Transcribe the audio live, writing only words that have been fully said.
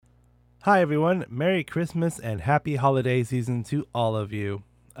Hi everyone, Merry Christmas and Happy Holiday Season to all of you.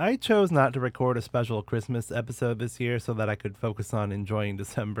 I chose not to record a special Christmas episode this year so that I could focus on enjoying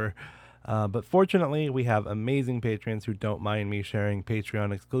December. But fortunately, we have amazing patrons who don't mind me sharing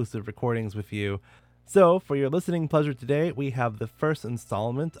Patreon exclusive recordings with you. So, for your listening pleasure today, we have the first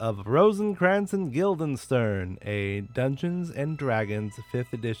installment of Rosencrantz and Guildenstern, a Dungeons and Dragons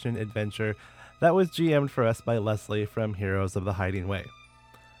 5th edition adventure that was GM'd for us by Leslie from Heroes of the Hiding Way.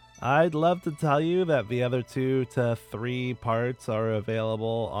 I'd love to tell you that the other 2 to 3 parts are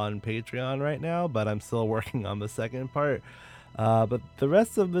available on Patreon right now, but I'm still working on the second part. But the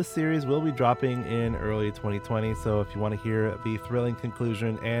rest of this series will be dropping in early 2020, so if you want to hear the thrilling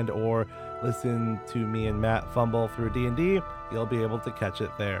conclusion and or listen to me and Matt fumble through D&D, you'll be able to catch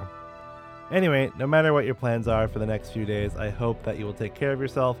it there. Anyway, no matter what your plans are for the next few days, I hope that you will take care of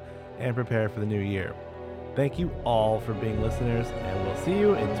yourself and prepare for the new year. Thank you all for being listeners, and we'll see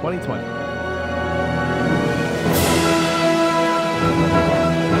you in 2020.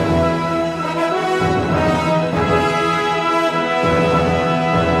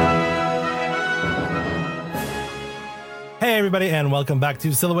 Hey everybody, and welcome back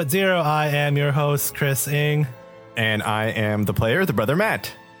to Silhouette Zero. I am your host, Chris Ng. And I am the player, the brother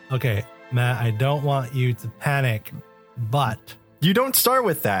Matt. Okay, Matt, I don't want you to panic, but You don't start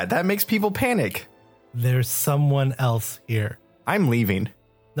with that. That makes people panic. there's someone else here. I'm leaving.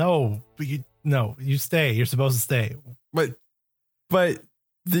 No, you stay. You're supposed to stay. But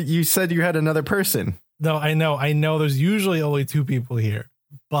you said you had another person. No, I know. There's usually only 2 people here,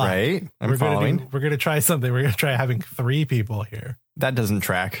 but Right? I'm we're following. We're gonna try something. We're gonna try having 3 people here. That doesn't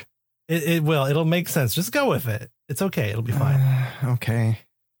track. It will. It'll make sense. Just go with it. It's okay. It'll be fine. Okay.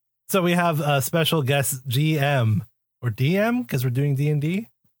 So we have a special guest GM or DM because we're doing D&D.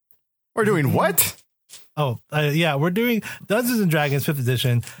 We're doing what? Oh, yeah, we're doing Dungeons and Dragons 5th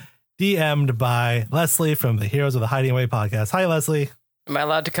edition, DM'd by Leslie from the Heroes of the Hiding Way podcast. Hi, Leslie. Am I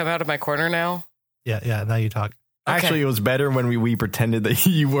allowed to come out of my corner now? Yeah. Now you talk. Okay. Actually, it was better when we pretended that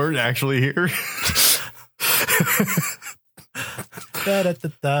you weren't actually here.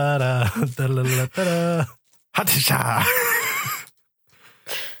 Da-da-da-da-da, Hatisha.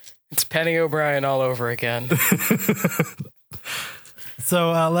 It's Penny O'Brien all over again.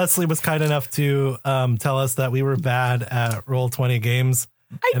 So Leslie was kind enough to tell us that we were bad at Roll20 games.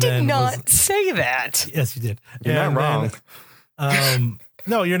 I And did then not say that. Yes, you did. You're not wrong.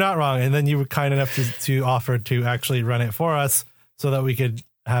 No, you're not wrong. And then you were kind enough to offer to actually run it for us so that we could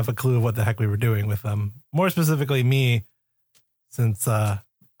have a clue of what the heck we were doing with them. More specifically, me, since I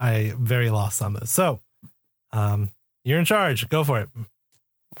very lost on this. So you're in charge. Go for it.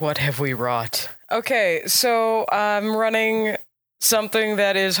 What have we wrought? Okay, so I'm running something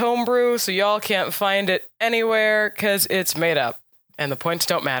that is homebrew, so y'all can't find it anywhere because it's made up, and the points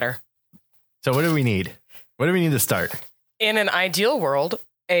don't matter. So what do we need? What do we need to start? In an ideal world,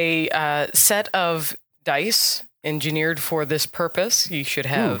 a set of dice engineered for this purpose. You should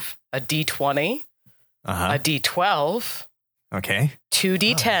have a D20, Uh-huh. a D12, Okay. 2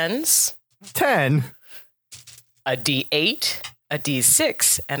 D10s, 10. a D8, a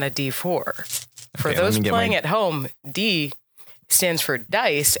D6, and a D4. For Okay, those let me get playing my- at home, D stands for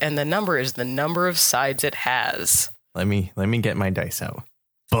dice, and the number is the number of sides it has. Let me get my dice out.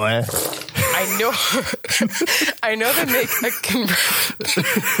 Boy. I know I know they make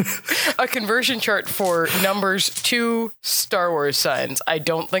a conversion chart for numbers to Star Wars signs. I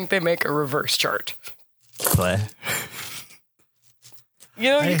don't think they make a reverse chart. Boy. You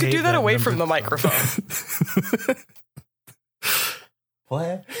know, I you could hate do that that away number from the chart. microphone.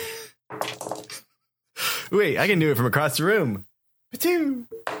 What? Wait, I can do it from across the room. Patoo.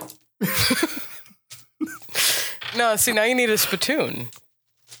 No, see, now you need a spittoon.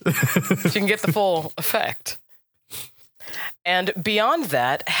 So you can get the full effect. And beyond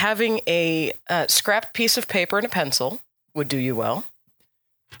that, having a scrapped piece of paper and a pencil would do you well.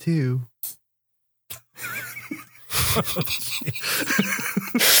 Patoo.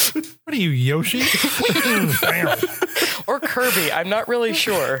 What are you, Yoshi? Or Kirby, I'm not really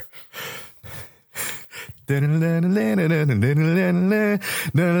sure.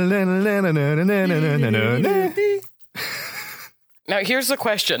 Now, here's the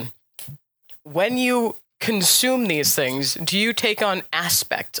question. When you consume these things, do you take on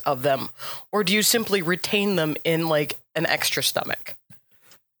aspects of them, or do you simply retain them in, like, an extra stomach?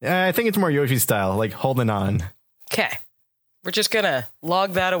 I think it's more Yoshi style, like holding on. Okay. We're just going to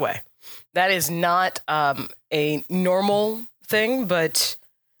log that away. That is not a normal thing, but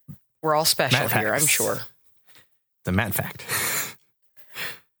we're all special Matt here, I'm facts. sure. The Matt fact.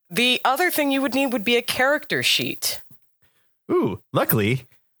 The other thing you would need would be a character sheet. Ooh, luckily,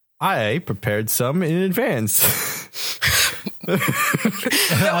 I prepared some in advance.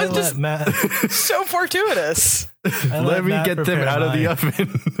 I let Matt. So fortuitous. Let me get them out of the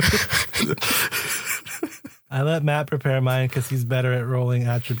oven. I let Matt prepare mine because he's better at rolling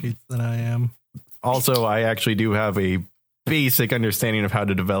attributes than I am. Also, I actually do have a basic understanding of how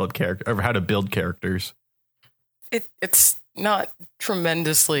to develop character or how to build characters. It's not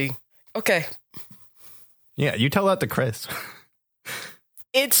tremendously okay. Yeah, you tell that to Chris.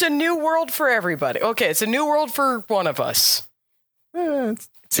 It's a new world for everybody. Okay, it's a new world for one of us.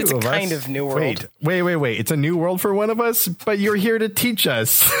 It's a kind of new world. Wait. It's a new world for one of us, but you're here to teach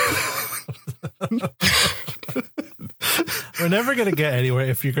us. We're never going to get anywhere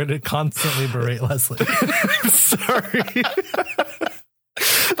if you're going to constantly berate Leslie. Sorry.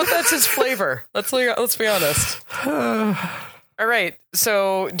 But that's his flavor. Let's be honest. All right.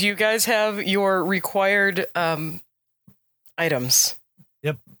 So do you guys have your required items?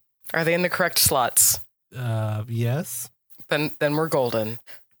 Yep. Are they in the correct slots? Yes. Then we're golden.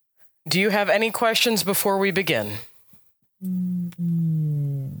 Do you have any questions before we begin?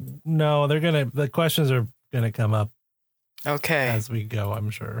 No, the questions are gonna come up Okay. as we go, I'm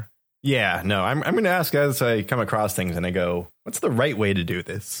sure. Yeah, no, I'm going to ask as I come across things and I go, what's the right way to do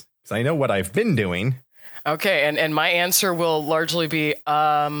this? Because I know what I've been doing. Okay, and my answer will largely be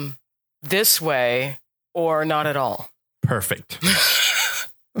this way or not at all. Perfect.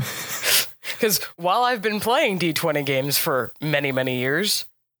 Because while I've been playing D20 games for many, many years,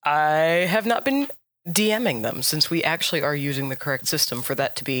 I have not been DMing them since we actually are using the correct system for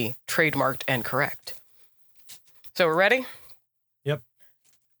that to be trademarked and correct. So we're ready? Yep.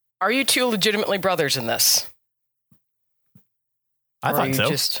 Are you two legitimately brothers in this? I thought so.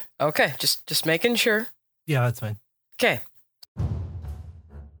 Just making sure. Yeah, that's fine. Okay.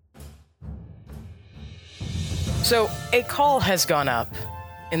 So a call has gone up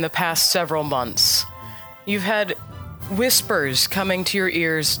in the past several months. You've had whispers coming to your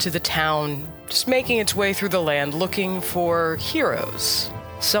ears to the town, just making its way through the land looking for heroes.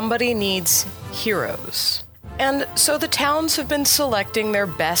 Somebody needs heroes. And so the towns have been selecting their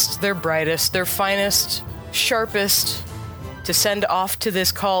best, their brightest, their finest, sharpest to send off to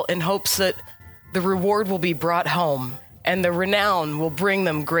this call in hopes that the reward will be brought home and the renown will bring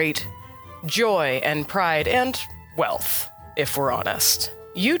them great joy and pride and wealth, if we're honest.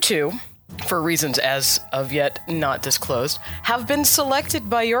 You two, for reasons as of yet not disclosed, have been selected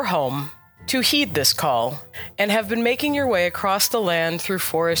by your home to heed this call and have been making your way across the land through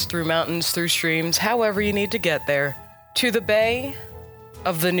forests, through mountains, through streams, however you need to get there, to the Bay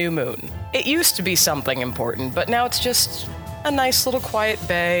of the New Moon. It used to be something important, but now it's just a nice little quiet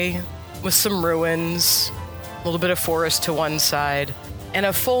bay with some ruins, a little bit of forest to one side, and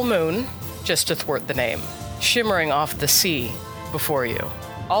a full moon, just to thwart the name, shimmering off the sea before you.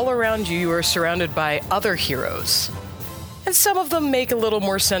 All around you, you are surrounded by other heroes. And some of them make a little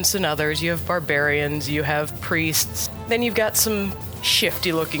more sense than others. You have barbarians, you have priests, then you've got some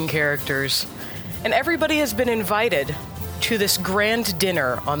shifty-looking characters. And everybody has been invited to this grand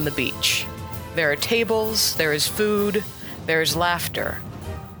dinner on the beach. There are tables, there is food, there is laughter.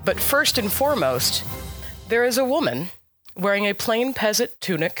 But first and foremost, there is a woman wearing a plain peasant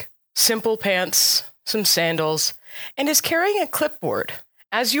tunic, simple pants, some sandals, and is carrying a clipboard.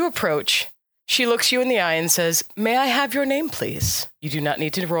 As you approach, she looks you in the eye and says, "May I have your name, please?" You do not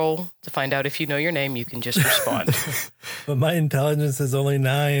need to roll to find out if you know your name. You can just respond. But my intelligence is only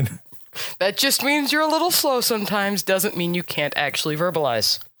 9. That just means you're a little slow sometimes. Doesn't mean you can't actually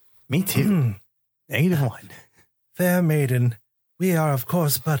verbalize. Me too. -1. Fair maiden, we are of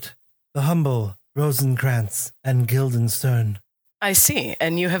course but the humble Rosencrantz and Guildenstern. I see.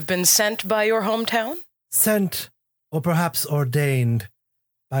 And you have been sent by your hometown? Sent, or perhaps ordained,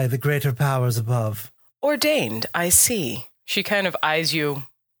 by the greater powers above. Ordained, I see. She kind of eyes you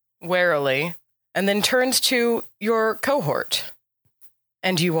warily and then turns to your cohort.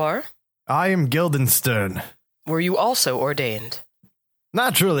 And you are? I am Guildenstern. Were you also ordained?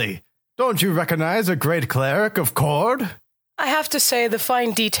 Naturally. Don't you recognize a great cleric of Cord? I have to say the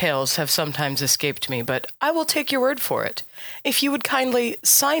fine details have sometimes escaped me, but I will take your word for it. If you would kindly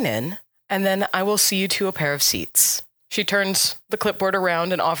sign in, and then I will see you to a pair of seats. She turns the clipboard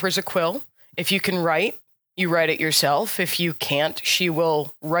around and offers a quill. If you can write, you write it yourself. If you can't, she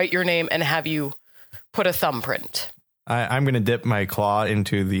will write your name and have you put a thumbprint. I'm going to dip my claw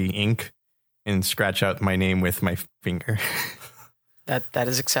into the ink and scratch out my name with my finger. That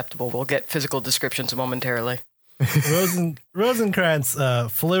is acceptable. We'll get physical descriptions momentarily. Rosencrantz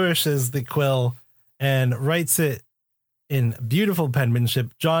flourishes the quill and writes it in beautiful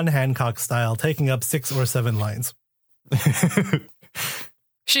penmanship, John Hancock style, taking up 6 or 7 lines.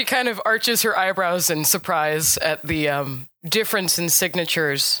 She kind of arches her eyebrows in surprise at the difference in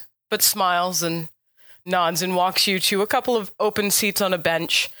signatures, but smiles and nods and walks you to a couple of open seats on a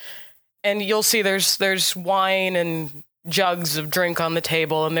bench. And you'll see there's wine and jugs of drink on the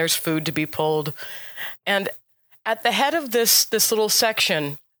table, and there's food to be pulled. And at the head of this little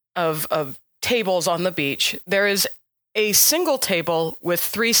section of tables on the beach, there is a single table with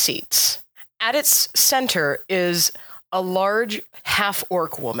 3 seats. At its center is a large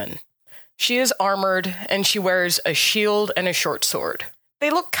half-orc woman. She is armored, and she wears a shield and a short sword. They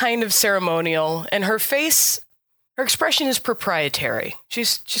look kind of ceremonial, and her expression is proprietary.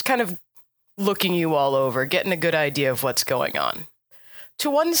 She's kind of looking you all over, getting a good idea of what's going on. To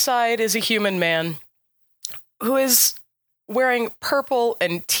one side is a human man who is wearing purple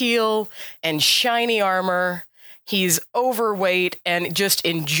and teal and shiny armor. He's overweight and just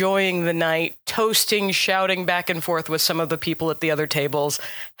enjoying the night, toasting, shouting back and forth with some of the people at the other tables,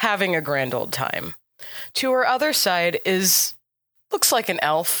 having a grand old time. To her other side looks like an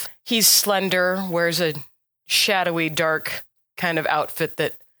elf. He's slender, wears a shadowy, dark kind of outfit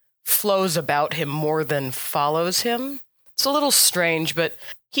that flows about him more than follows him. It's a little strange, but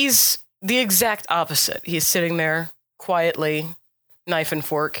he's the exact opposite. He's sitting there quietly, knife and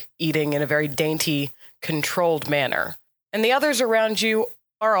fork, eating in a very dainty, controlled manner. And the others around you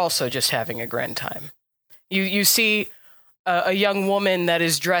are also just having a grand time. You see a young woman that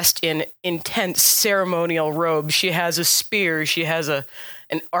is dressed in intense ceremonial robes. She has a spear. She has an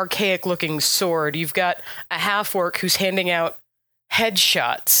archaic-looking sword. You've got a half-orc who's handing out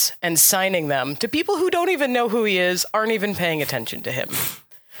headshots and signing them to people who don't even know who he is, aren't even paying attention to him.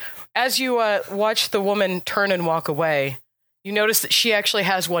 As you watch the woman turn and walk away, you notice that she actually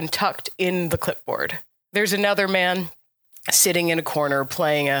has one tucked in the clipboard. There's another man sitting in a corner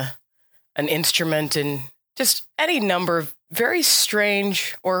playing an instrument, and just any number of very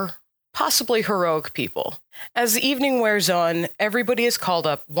strange or possibly heroic people. As the evening wears on, everybody is called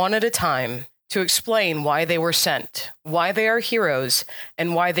up one at a time to explain why they were sent, why they are heroes,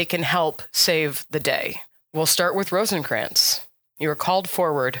 and why they can help save the day. We'll start with Rosencrantz. You are called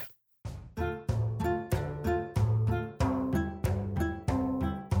forward.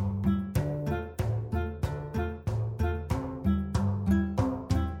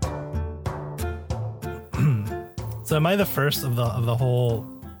 So am I the first of the whole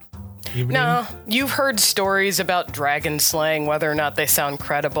evening? No, you've heard stories about dragon slaying, whether or not they sound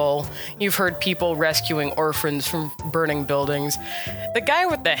credible. You've heard people rescuing orphans from burning buildings. The guy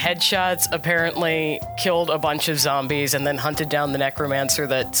with the headshots apparently killed a bunch of zombies and then hunted down the necromancer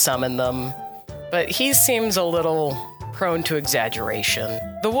that summoned them. But he seems a little prone to exaggeration.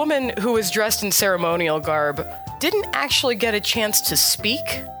 The woman who was dressed in ceremonial garb didn't actually get a chance to speak.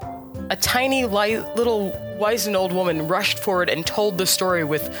 A tiny, little wizened old woman rushed forward and told the story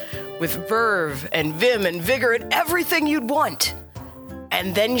with verve and vim and vigor and everything you'd want.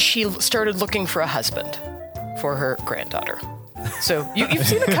 And then she started looking for a husband for her granddaughter. So you've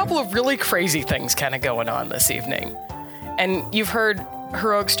seen a couple of really crazy things kind of going on this evening. And you've heard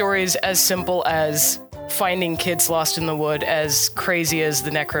heroic stories as simple as finding kids lost in the wood, as crazy as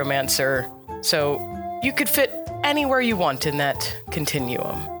the necromancer. So you could fit anywhere you want in that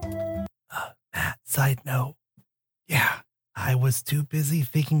continuum. Matt, side note. Yeah, I was too busy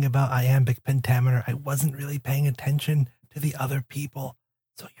thinking about iambic pentameter. I wasn't really paying attention to the other people.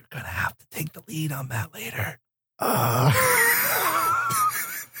 So you're going to have to take the lead on that later.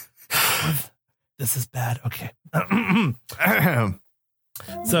 This is bad. Okay.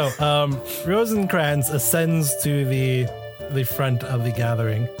 So, Rosencrantz ascends to the front of the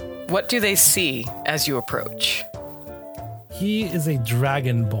gathering. What do they see as you approach? He is a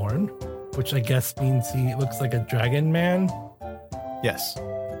dragonborn, which I guess means he looks like a dragon man. Yes.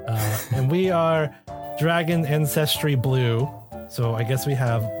 And we are dragon ancestry blue. So I guess we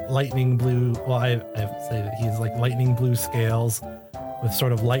have lightning blue. Well, I have to say that he's like lightning blue scales with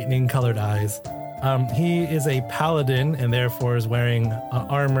sort of lightning colored eyes. He is a paladin and therefore is wearing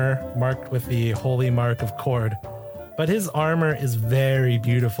armor marked with the holy mark of Cord. But his armor is very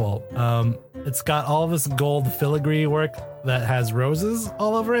beautiful. It's got all this gold filigree work that has roses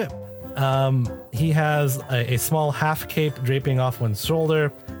all over it. He has a small half cape draping off one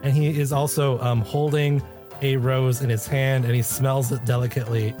shoulder, and he is also holding a rose in his hand, and he smells it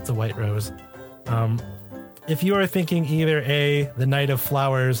delicately. It's a white rose. If you are thinking either A, the Knight of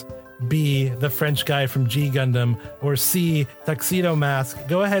Flowers, B, the French guy from G Gundam, or C, Tuxedo Mask,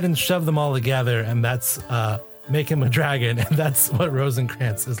 go ahead and shove them all together, and that's make him a dragon, and that's what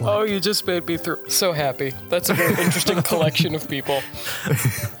Rosencrantz is like. Oh, you just made me so happy. That's a very interesting collection of people.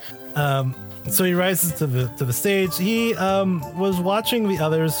 So he rises to the stage. He was watching the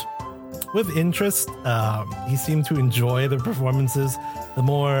others with interest. He seemed to enjoy the performances. The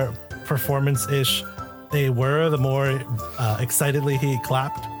more performance-ish they were, the more excitedly he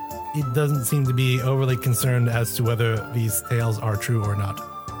clapped. He doesn't seem to be overly concerned as to whether these tales are true or not.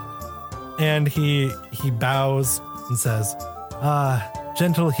 And he bows and says,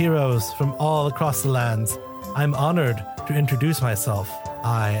 gentle heroes from all across the lands, I'm honored to introduce myself.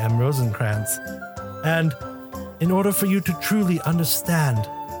 I am Rosencrantz. And in order for you to truly understand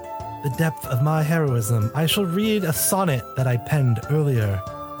the depth of my heroism, I shall read a sonnet that I penned earlier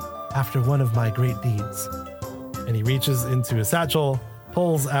after one of my great deeds. And he reaches into his satchel,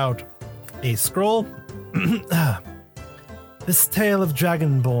 pulls out a scroll. This tale of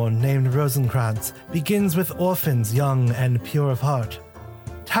dragonborn named Rosencrantz begins with orphans young and pure of heart.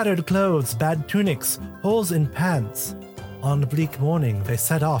 Tattered clothes, bad tunics, holes in pants. On a bleak morning they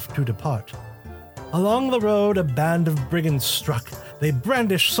set off to depart. Along the road a band of brigands struck. They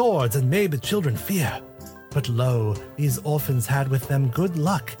brandished swords and made the children fear. But lo, these orphans had with them good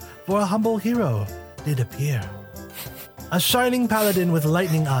luck, for a humble hero did appear. A shining paladin with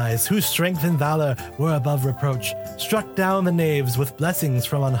lightning eyes, whose strength and valor were above reproach, struck down the knaves with blessings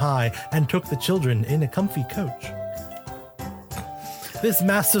from on high, and took the children in a comfy coach. This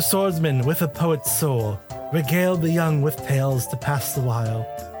master swordsman with a poet's soul regaled the young with tales to pass the while,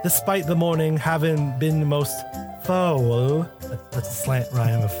 despite the morning having been most foul. That's a slant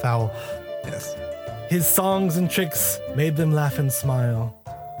rhyme of foul. Yes. His songs and tricks made them laugh and smile.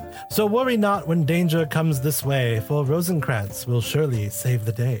 So worry not when danger comes this way, for Rosencrantz will surely save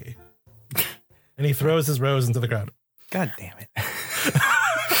the day. And he throws his rose into the crowd. God damn it.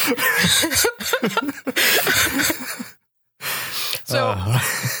 So,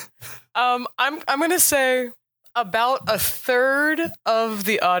 I'm going to say about a third of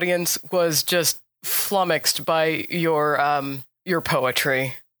the audience was just flummoxed by your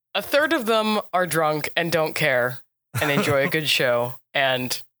poetry. A third of them are drunk and don't care and enjoy a good show,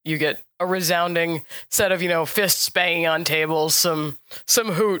 and you get a resounding set of, fists banging on tables, some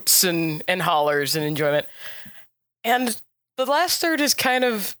hoots and hollers and enjoyment. And the last third is kind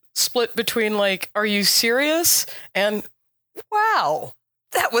of split between like, are you serious? And wow,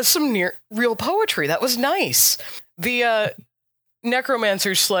 that was some real poetry. That was nice. The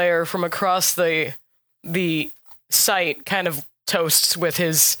necromancer slayer from across the site kind of toasts with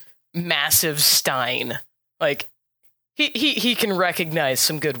his massive stein. Like, he can recognize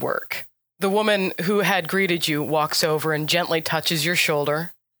some good work. The woman who had greeted you walks over and gently touches your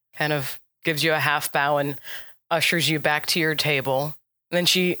shoulder, kind of gives you a half bow and ushers you back to your table. And then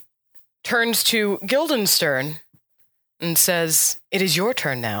she turns to Guildenstern and says, "It is your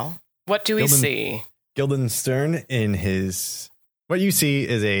turn now. What do we see?" Guildenstern what you see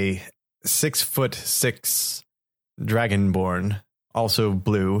is a 6'6" dragonborn, also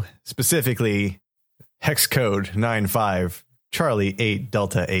blue, specifically hex code 95 Charlie 8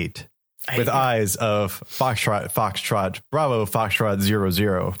 Delta 8, with eyes of Foxtrot Bravo Foxtrot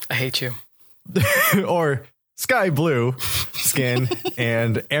 00. I hate you. Or sky blue skin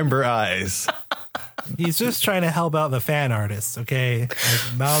and amber eyes. He's just trying to help out the fan artists, okay?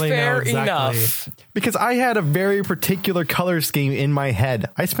 Fair enough. Because I had a very particular color scheme in my head.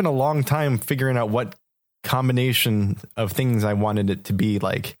 I spent a long time figuring out what combination of things I wanted it to be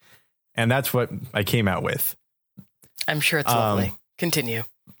like. And that's what I came out with. I'm sure it's lovely. Continue.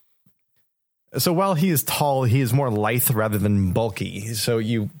 So while he is tall, he is more lithe rather than bulky. So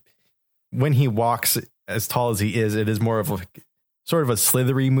when he walks as tall as he is, it is more of sort of a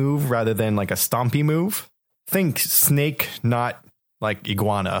slithery move rather than like a stompy move. Think snake, not like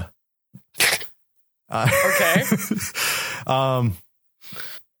iguana. Okay.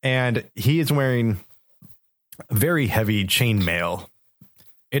 And he is wearing very heavy chainmail.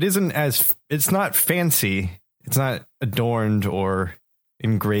 It's not fancy. It's not adorned or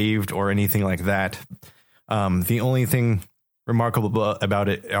engraved or anything like that. The only thing remarkable about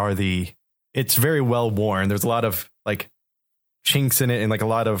it are it's very well worn. There's a lot of like chinks in it and like a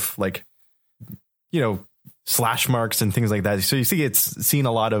lot of like, slash marks and things like that. So you see, it's seen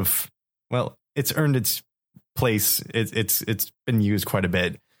a lot of, it's earned its place. It's been used quite a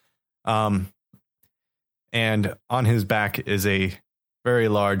bit. And on his back is a very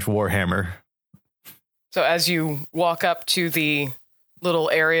large warhammer. So as you walk up to the little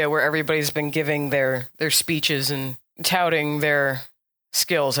area where everybody's been giving their speeches and touting their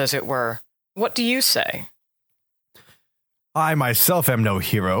skills, as it were, what do you say? I myself am no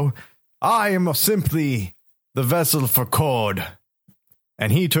hero. I am simply the vessel for Cord.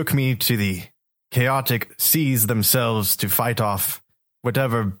 And he took me to the chaotic seas themselves to fight off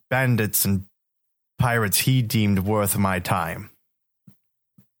whatever bandits and pirates he deemed worth my time.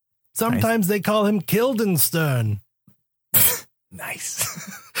 Sometimes they call him Guildenstern. Nice.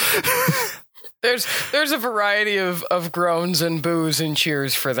 There's a variety of groans and boos and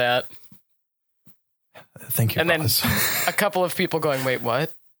cheers for that. Thank you, and boss. then a couple of people going, wait,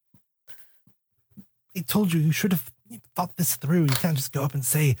 what? I told you should have thought this through. You can't just go up and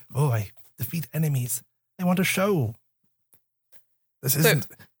say, oh, I defeat enemies. They want a show. This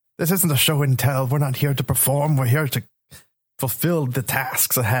isn't a show and tell. We're not here to perform. We're here to fulfill the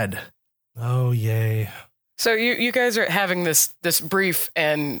tasks ahead. Oh, yay. So you guys are having this brief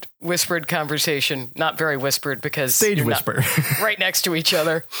and whispered conversation, not very whispered because Stage you're whisper. not right next to each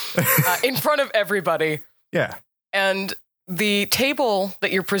other, in front of everybody. Yeah. And the table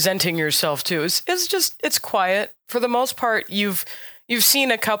that you're presenting yourself to is just, it's quiet. For the most part, you've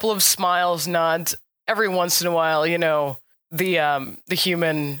seen a couple of smiles, nods. Every once in a while, the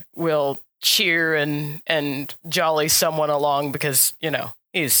human will cheer and jolly someone along because,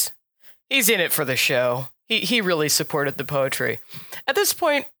 he's in it for the show. He really supported the poetry. At this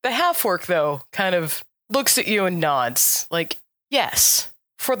point, the half-orc, though, kind of looks at you and nods, like, yes,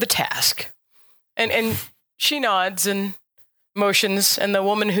 for the task. And she nods and motions, and the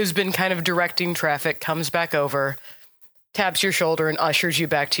woman who's been kind of directing traffic comes back over, taps your shoulder, and ushers you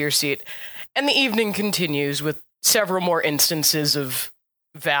back to your seat. And the evening continues with several more instances of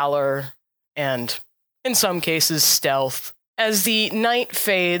valor and, in some cases, stealth. As the night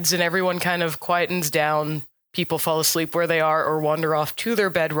fades and everyone kind of quietens down, people fall asleep where they are or wander off to their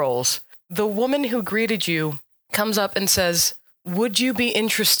bedrolls, the woman who greeted you comes up and says, would you be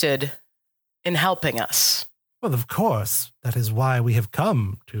interested in helping us? Well, of course. That is why we have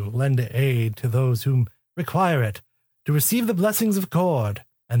come, to lend aid to those whom require it, to receive the blessings of Cord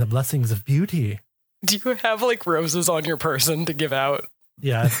and the blessings of beauty. Do you have, roses on your person to give out?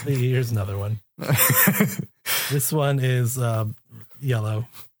 Yeah, here's another one. This one is yellow.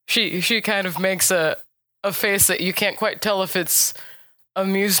 She kind of makes a face that you can't quite tell if it's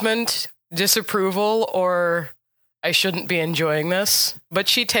amusement, disapproval, or I shouldn't be enjoying this. But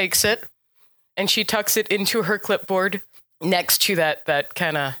she takes it and she tucks it into her clipboard next to that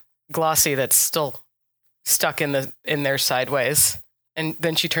kind of glossy that's still stuck in there sideways. And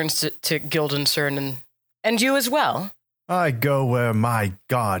then she turns to Guildenstern and you as well. I go where my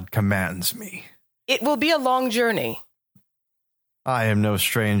God commands me. It will be a long journey. I am no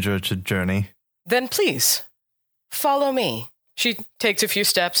stranger to journey. Then please, follow me. She takes a few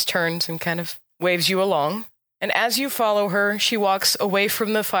steps, turns, and kind of waves you along. And as you follow her, she walks away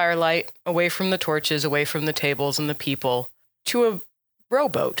from the firelight, away from the torches, away from the tables and the people, to a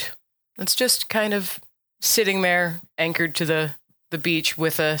rowboat that's just kind of sitting there, anchored to the beach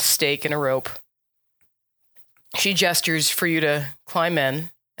with a stake and a rope. She gestures for you to climb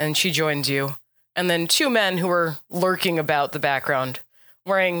in, and she joins you. And then two men who are lurking about the background,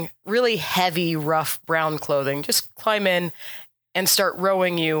 wearing really heavy, rough brown clothing, just climb in and start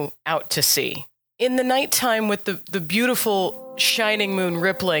rowing you out to sea. In the nighttime with the beautiful shining moon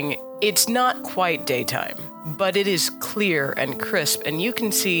rippling, it's not quite daytime, but it is clear and crisp, and you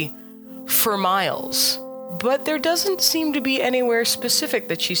can see for miles. But there doesn't seem to be anywhere specific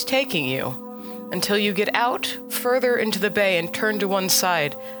that she's taking you until you get out further into the bay and turn to one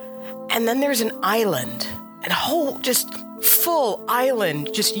side. And then there's an island, and a whole just full island,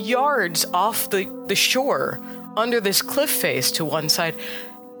 just yards off the shore under this cliff face to one side.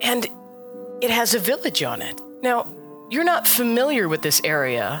 And it has a village on it. Now, you're not familiar with this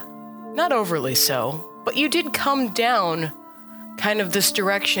area, not overly so, but you did come down kind of this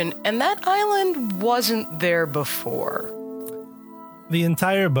direction, and that island wasn't there before. The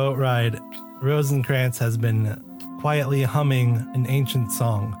entire boat ride, Rosencrantz has been quietly humming an ancient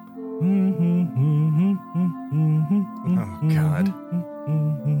song.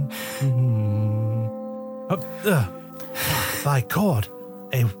 Oh, God. By Cord,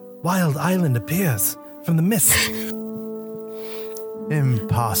 a wild island appears from the mist.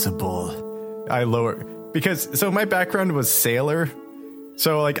 Impossible. I lower because my background was sailor.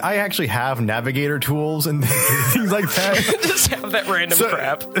 So I actually have navigator tools and things like that. Just have that random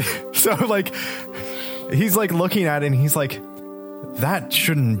crap. So he's looking at it and he's like, that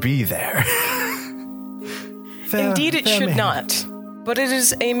shouldn't be there. Indeed it should not. But it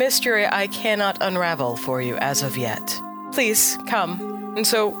is a mystery I cannot unravel for you as of yet. Please, come. And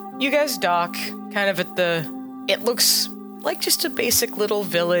so you guys dock kind of it looks like just a basic little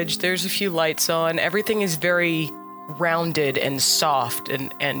village. There's a few lights on. Everything is very rounded and soft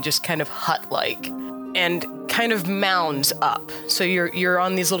and just kind of hut-like and kind of mounds up. So you're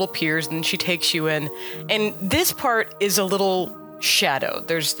on these little piers and she takes you in. And this part is a little shadowed.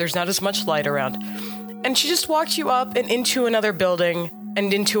 There's not as much light around. And she just walks you up and into another building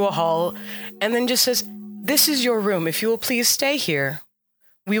and into a hall, and then just says, "This is your room. If you will please stay here,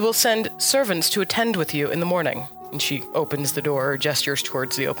 we will send servants to attend with you in the morning." And she opens the door, gestures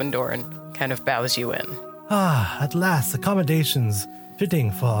towards the open door, and kind of bows you in. Ah, at last, accommodations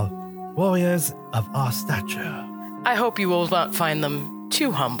fitting for warriors of our stature. I hope you will not find them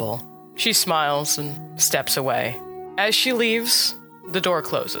too humble. She smiles and steps away. As she leaves, the door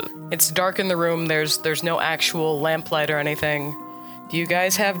closes. It's dark in the room. There's no actual lamplight or anything. Do you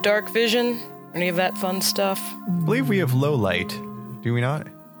guys have dark vision? Any of that fun stuff? I believe we have low light. Do we not?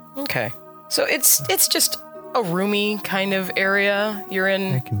 Okay. So it's just a roomy kind of area you're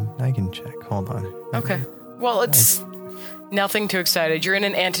in. I can check. Hold on. Okay. Well, it's nothing too excited. You're in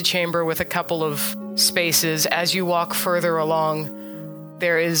an antechamber with a couple of spaces. As you walk further along,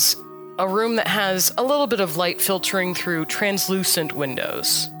 there is a room that has a little bit of light filtering through translucent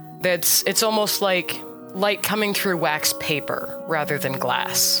windows. It's almost like light coming through wax paper rather than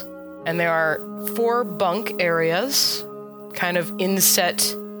glass. And there are 4 bunk areas, kind of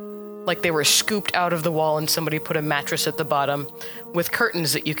inset, like they were scooped out of the wall and somebody put a mattress at the bottom, with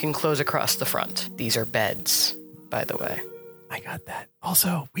curtains that you can close across the front. These are beds, by the way. I got that.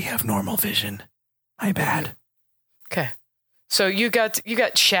 Also, we have normal vision. My bad. Okay. So you got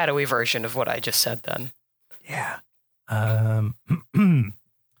shadowy version of what I just said then. Yeah.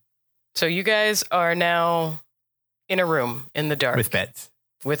 So you guys are now in a room in the dark. With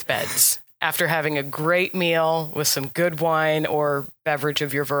beds. After having a great meal with some good wine or beverage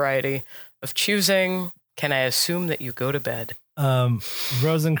of your variety of choosing, can I assume that you go to bed?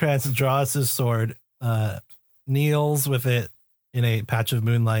 Rosencrantz draws his sword, kneels with it in a patch of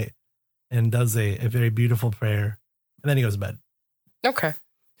moonlight, and does a very beautiful prayer. And then he goes to bed. Okay.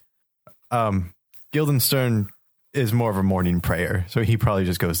 Guildenstern is more of a morning prayer, so he probably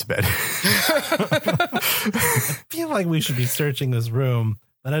just goes to bed. I feel like we should be searching this room,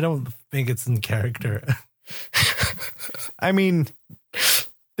 but I don't think it's in character. I mean,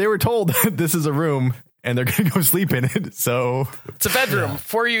 they were told that this is a room and they're going to go sleep in it, so... It's a bedroom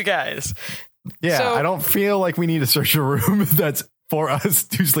for you guys. Yeah, so, I don't feel like we need to search a room that's for us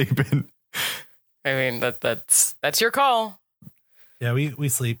to sleep in. I mean, that's your call. Yeah, we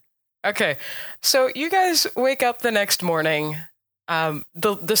sleep. Okay, so you guys wake up the next morning.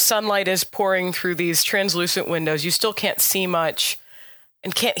 The sunlight is pouring through these translucent windows. You still can't see much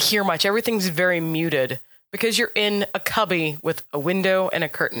and can't hear much. Everything's very muted because you're in a cubby with a window and a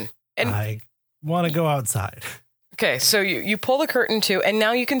curtain. And I want to go outside. Okay, so you pull the curtain too, and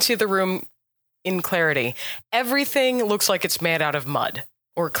now you can see the room in clarity. Everything looks like it's made out of mud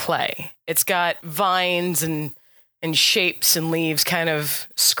or clay. It's got vines and shapes and leaves kind of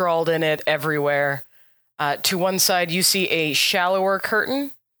scrawled in it everywhere. To one side, you see a shallower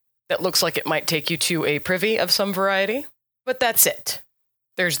curtain that looks like it might take you to a privy of some variety. But that's it.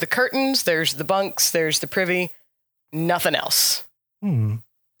 There's the curtains, there's the bunks, there's the privy, nothing else.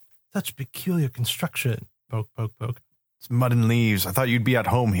 Such peculiar construction. Poke, poke, poke. It's mud and leaves. I thought you'd be at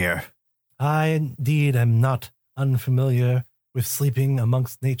home here. I indeed am not unfamiliar with sleeping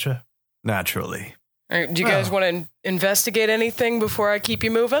amongst nature. Naturally. All right, do you guys want to investigate anything before I keep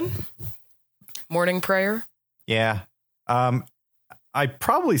you moving? Morning prayer? Yeah. I'd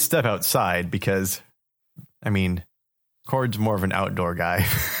probably step outside because, I mean, Cord's more of an outdoor guy.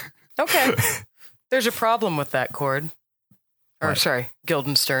 Okay. There's a problem with that, Cord. Or, What? sorry,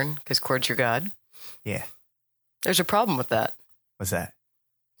 Guildenstern, because Cord's your god. Yeah. There's a problem with that. What's that?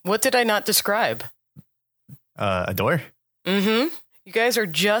 What did I not describe? A door? Mm-hmm. You guys are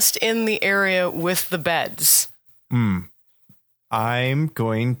just in the area with the beds. I'm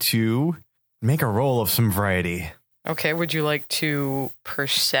going to make a roll of some variety. Okay, would you like to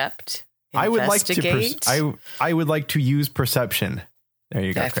percept? I would like to. Investigate? I would like to use perception. There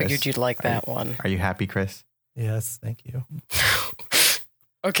you go, I Chris. figured you'd like that one. Are you happy, Chris? Yes, thank you.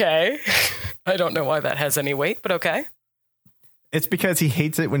 Okay. I don't know why that has any weight, but okay. It's because he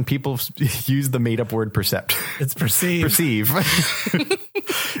hates it when people use the made-up word percept. It's perceived. Perceive.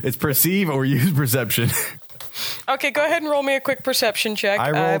 It's perceive or use perception. Okay, go ahead and roll me a quick perception check.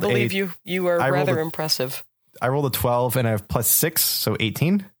 I believe you are rather impressive. I rolled a 12 and I have +6, so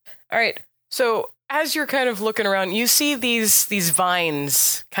 18. All right. So as you're kind of looking around, you see these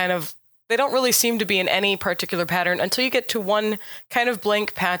vines kind of, they don't really seem to be in any particular pattern until you get to one kind of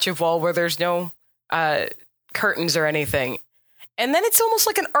blank patch of wall where there's no curtains or anything. And then it's almost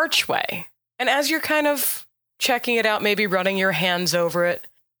like an archway. And as you're kind of checking it out, maybe running your hands over it,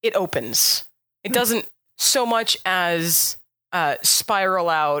 it opens. It doesn't so much as spiral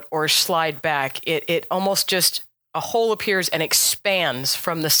out or slide back. It almost just, a hole appears and expands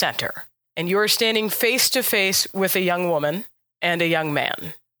from the center. and you are standing face to face with a young woman and a young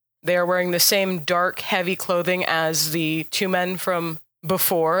man. They are wearing the same dark, heavy clothing as the two men from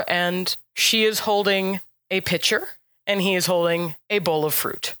before, and she is holding a pitcher, and he is holding a bowl of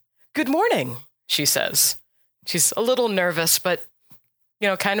fruit. "Good morning," she says. She's a little nervous, but,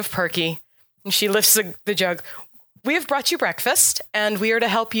 kind of perky. And she lifts the jug. "We have brought you breakfast, and we are to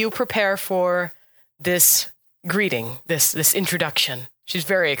help you prepare for this greeting, this introduction." She's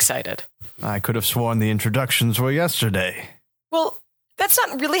very excited. I could have sworn the introductions were yesterday. Well, that's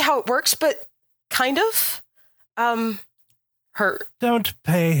not really how it works, but kind of. Don't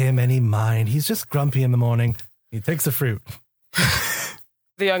pay him any mind. He's just grumpy in the morning. He takes a fruit.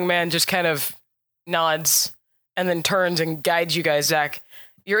 The young man just kind of nods and then turns and guides you guys back.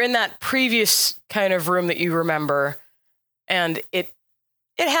 You're in that previous kind of room that you remember, and it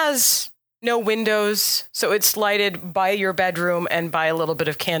has no windows, so it's lighted by your bedroom and by a little bit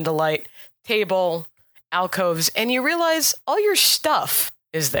of candlelight, table, alcoves, and you realize all your stuff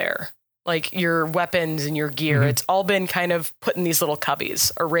is there. Like your weapons and your gear. Mm-hmm. It's all been kind of put in these little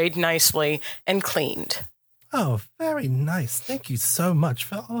cubbies, arrayed nicely and cleaned. Oh, very nice. Thank you so much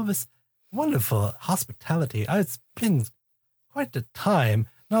for all of this wonderful hospitality. It's been quite a time.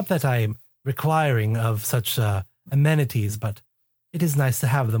 Not that I'm requiring of such amenities, but it is nice to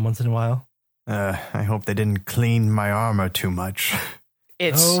have them once in a while. I hope they didn't clean my armor too much.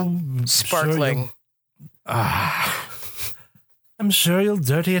 It's sparkling. I'm sure you'll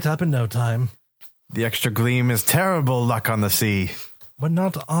dirty it up in no time. The extra gleam is terrible luck on the sea. We're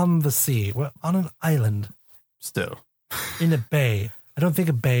not on the sea. We're on an island. Still. In a bay. I don't think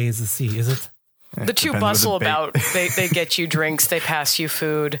a bay is a sea, is it? The two bustle about. They get you drinks. They pass you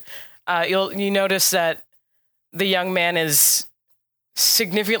food. You notice that the young man is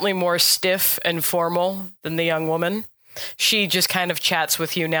significantly more stiff and formal than the young woman. She just kind of chats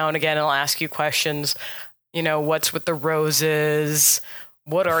with you now and again and will ask you questions. What's with the roses?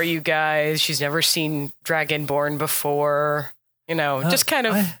 What are you guys? She's never seen Dragonborn before. Just kind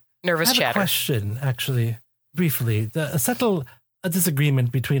of nervous chatter. I have a question, actually, briefly. Settle a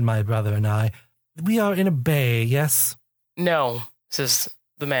disagreement between my brother and I. We are in a bay, yes? No, says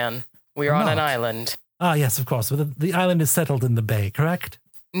the man. We are on an island. Ah, yes, of course. But the island is settled in the bay, correct?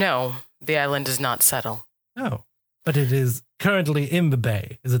 No, the island does not settle. Oh, but it is currently in the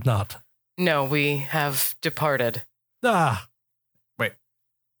bay, is it not? No, we have departed. Ah. Wait,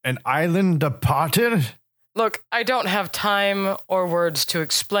 an island departed? Look, I don't have time or words to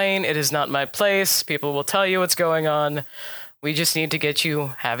explain. It is not my place. People will tell you what's going on. We just need to get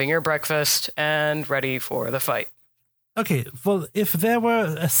you having your breakfast and ready for the fight. Okay, well, if there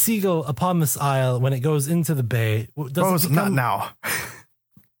were a seagull upon this isle when it goes into the bay, does it become... not now.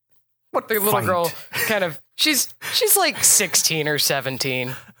 What the little girl kind of... She's like 16 or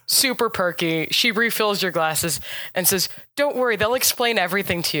 17. Super perky. She refills your glasses and says, "Don't worry, they'll explain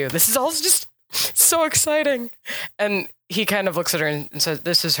everything to you. This is all just so exciting." And he kind of looks at her and says,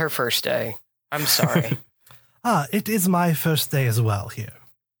 "This is her first day. I'm sorry." It is my first day as well here.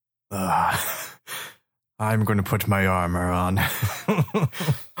 I'm going to put my armor on.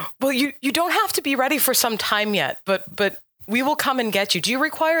 Well, you don't have to be ready for some time yet, but we will come and get you. Do you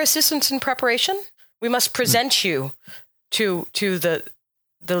require assistance in preparation? We must present you to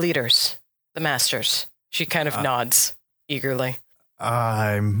the leaders, the masters. She kind of nods eagerly.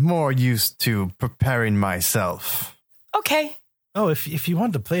 I'm more used to preparing myself. Okay. Oh, if you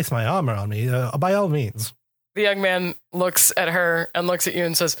want to place my armor on me, by all means. The young man looks at her and looks at you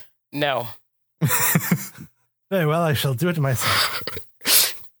and says, "No." Very well, I shall do it myself.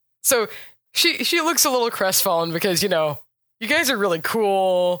 So she looks a little crestfallen because, you guys are really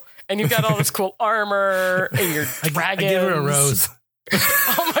cool and you've got all this cool armor and your dragons. I give her a rose.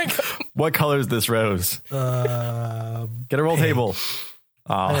 Oh my God. What color is this rose? Get a roll pink. table.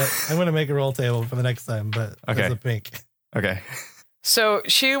 I'm going to make a roll table for the next time, but okay. It's a pink. Okay. So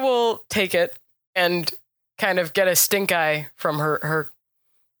she will take it and kind of get a stink eye from her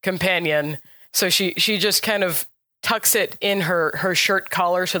companion. So she just kind of tucks it in her shirt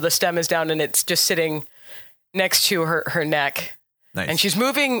collar so the stem is down and it's just sitting next to her neck. Nice. And she's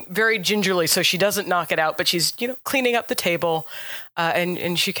moving very gingerly so she doesn't knock it out, but she's, cleaning up the table.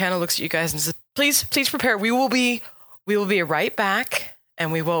 And she kind of looks at you guys and says, please prepare. We will be right back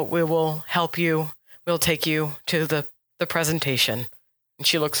and we will help you. We'll take you to the presentation. And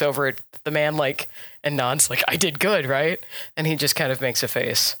she looks over at the man and nods like, "I did good, right?" And he just kind of makes a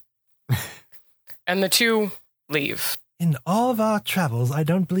face. And the two leave. In all of our travels, I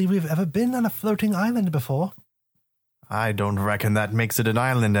don't believe we've ever been on a floating island before. I don't reckon that makes it an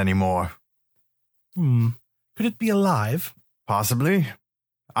island anymore. Could it be alive? Possibly.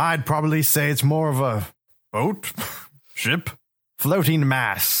 I'd probably say it's more of a boat, ship, floating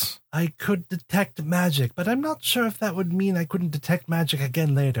mass. I could detect magic, but I'm not sure if that would mean I couldn't detect magic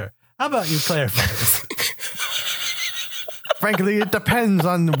again later. How about you clarify this? Frankly, it depends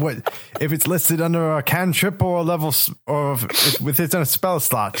on if it's listed under a cantrip or a level, or if it's in a spell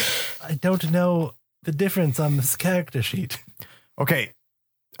slot. I don't know the difference on this character sheet. Okay,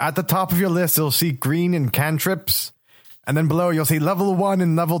 at the top of your list, you'll see green and cantrips, and then below you'll see level 1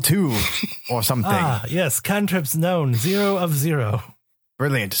 and level 2 or something. Yes, cantrips known, 0 of 0.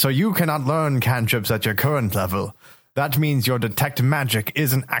 Brilliant. So you cannot learn cantrips at your current level. That means your detect magic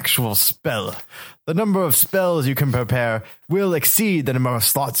is an actual spell. The number of spells you can prepare will exceed the number of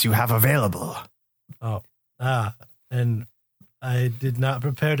slots you have available. And I did not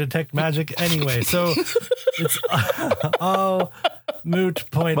prepare detect magic anyway, so it's all moot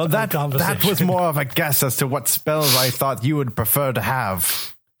point. Well, that conversation. was more of a guess as to what spells I thought you would prefer to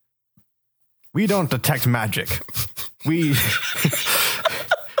have. We don't detect magic. We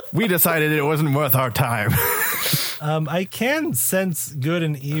decided it wasn't worth our time. I can sense good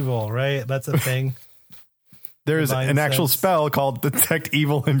and evil, right? That's a thing. There's Divine an actual sense. spell called Detect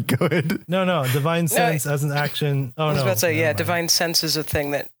Evil and Good. No, divine sense as an action. Oh, I was no. about to say, never mind. divine sense is a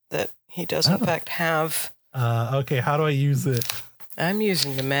thing that he does in fact have. Okay, how do I use it? I'm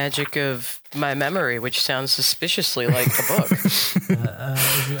using the magic of my memory, which sounds suspiciously like a book.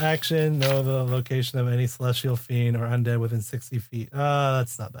 As an action, know the location of any celestial fiend or undead within 60 feet.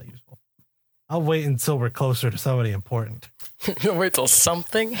 That's not that useful. I'll wait until we're closer to somebody important. Wait till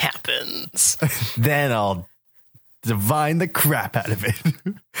something happens. Then I'll divine the crap out of it.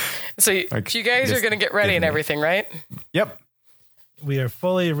 So you guys just are going to get ready and Disney. everything, right? Yep. We are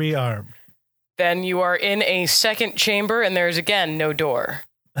fully rearmed. Then you are in a second chamber, and there's again no door.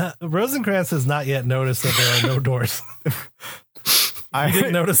 Rosencrantz has not yet noticed that there are no doors. I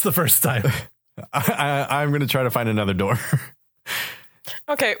didn't notice the first time. I'm going to try to find another door.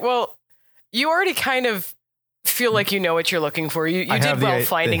 Okay, well, you already kind of feel like you know what you're looking for. You I did have well the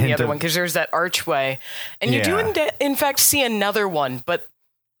finding the hint other of- one because there's that archway, and you do in fact see another one, but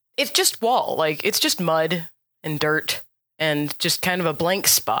it's just wall, like it's just mud and dirt and just kind of a blank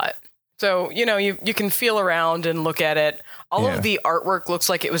spot. So you can feel around and look at it. All Yeah. of the artwork looks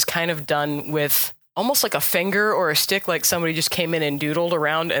like it was kind of done with almost like a finger or a stick, like somebody just came in and doodled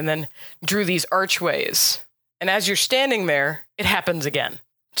around and then drew these archways. And as you're standing there, it happens again.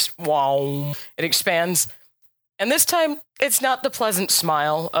 Just wow. It expands. And this time, it's not the pleasant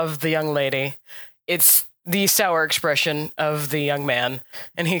smile of the young lady. It's the sour expression of the young man.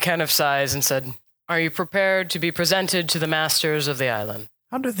 And he kind of sighs and said, "Are you prepared to be presented to the masters of the island?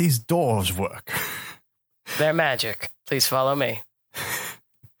 How do these doors work? They're magic. Please follow me."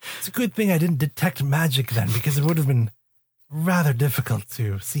 It's a good thing I didn't detect magic then, because it would have been rather difficult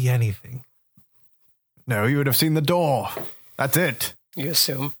to see anything. No, you would have seen the door. That's it. You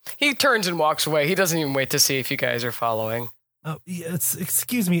assume. He turns and walks away. He doesn't even wait to see if you guys are following. Oh, yes,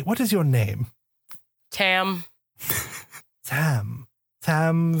 excuse me. What is your name? Tam. Tam.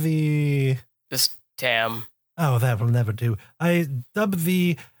 Tam the... Just Tam. Oh, that will never do. I dub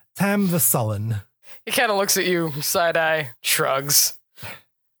thee Tam the Sullen. He kind of looks at you, side-eye, shrugs,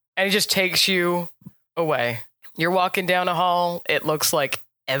 and he just takes you away. You're walking down a hall. It looks like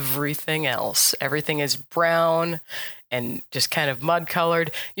everything else. Everything is brown and just kind of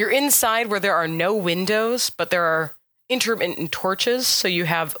mud-colored. You're inside where there are no windows, but there are intermittent torches, so you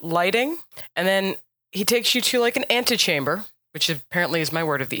have lighting. And then he takes you to like an antechamber, which apparently is my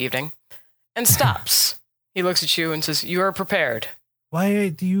word of the evening, and stops. He looks at you and says, "You are prepared." Why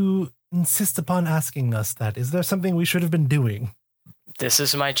do you insist upon asking us that? Is there something we should have been doing? This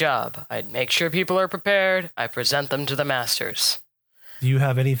is my job. I make sure people are prepared. I present them to the masters. Do you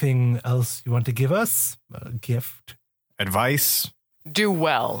have anything else you want to give us? A gift? Advice? Do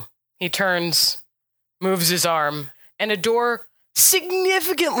well. He turns, moves his arm, and a door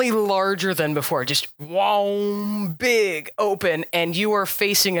significantly larger than before, just wow, big, open, and you are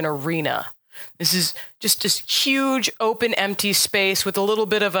facing an arena. This is just this huge, open, empty space with a little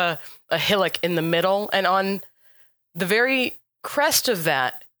bit of a hillock in the middle, and on the very crest of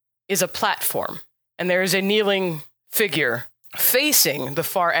that is a platform, and there is a kneeling figure facing the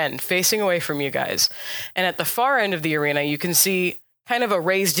far end, facing away from you guys. And at the far end of the arena, you can see kind of a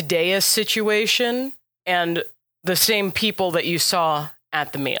raised dais situation, and the same people that you saw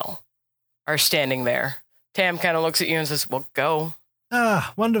at the meal are standing there. Tam kind of looks at you and says, "Well, go."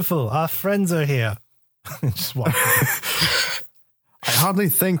 Ah, wonderful. Our friends are here. Just walk. I hardly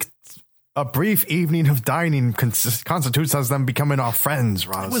think a brief evening of dining constitutes as them becoming our friends, It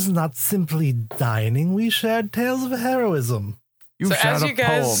Roz. was not simply dining. We shared tales of heroism. You So found as a you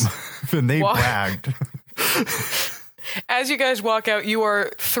guys poem, and they walk- bragged. As you guys walk out, you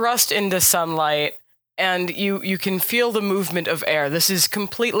are thrust into sunlight, and you can feel the movement of air. This is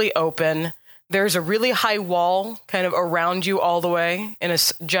completely open. There's a really high wall kind of around you all the way in a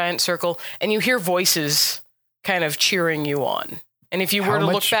giant circle, and you hear voices kind of cheering you on. And if you were to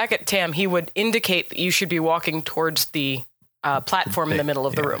look back at Tam, he would indicate that you should be walking towards the platform in the middle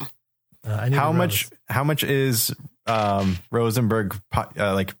of the room. How much is Rosenberg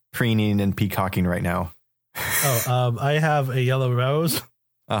like preening and peacocking right now? I have a yellow rose.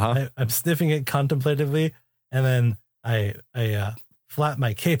 I'm sniffing it contemplatively, and then I flap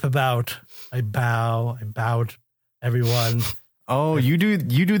my cape about. I bow to everyone. Oh, you do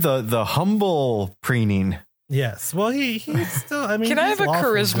the humble preening. Yes. Well, he's still. I mean, can I he's have a lawful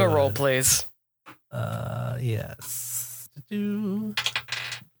charisma good. roll, please? Yes.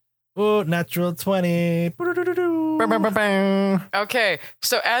 Oh, natural 20. Okay,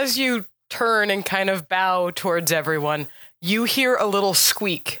 so as you turn and kind of bow towards everyone, you hear a little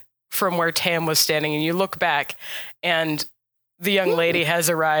squeak from where Tam was standing, and you look back, and the young lady has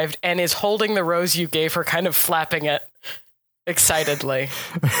arrived and is holding the rose you gave her, kind of flapping it excitedly.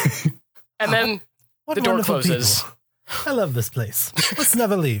 And then What the door wonderful closes. people. I love this place. Let's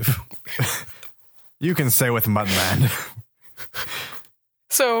never leave. You can stay with Mudland.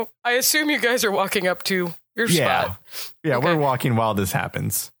 So I assume you guys are walking up to your spot. Yeah, Okay. we're walking while this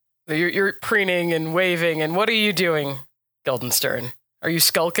happens. You're preening and waving, and what are you doing, Guildenstern? Are you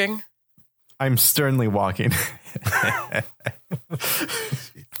skulking? I'm sternly walking.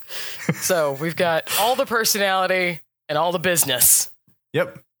 So we've got all the personality and all the business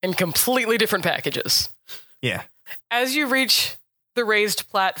Yep. in completely different packages. Yeah. As you reach the raised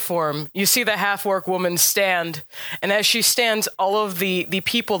platform, you see the half-orc woman stand, and as she stands, all of the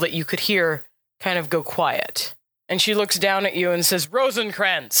people that you could hear kind of go quiet. And she looks down at you and says,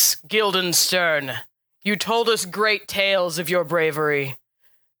 Rosencrantz, Guildenstern, you told us great tales of your bravery.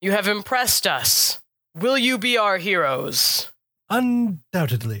 You have impressed us. Will you be our heroes?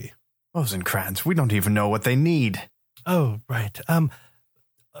 Undoubtedly. Rosencrantz, we don't even know what they need. Oh, right.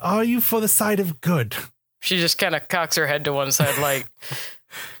 Are you for the side of good? She just kind of cocks her head to one side like,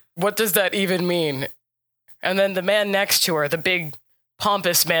 what does that even mean? And then the man next to her, the big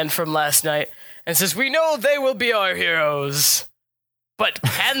pompous man from last night, and says, we know they will be our heroes, but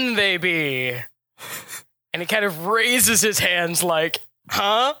can they be? And he kind of raises his hands like,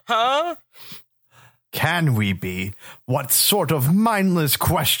 huh? Can we be? What sort of mindless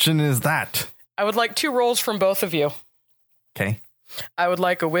question is that? I would like 2 rolls from both of you. Okay. I would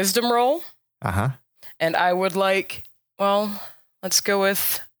like a wisdom roll, Uh-huh. and I would like, well, let's go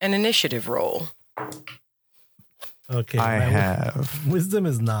with an initiative roll. Okay. I my have Wisdom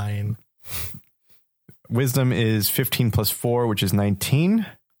is 9. wisdom is 15 plus 4, which is 19.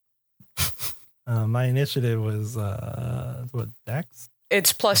 My initiative was, Dex?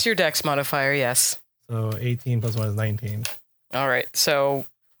 It's plus your dex modifier, yes. So 18 plus 1 is 19. All right. So,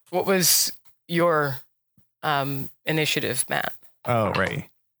 what was your initiative, Matt? Oh, right.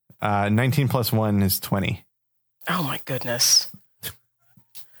 19 plus 1 is 20. Oh my goodness!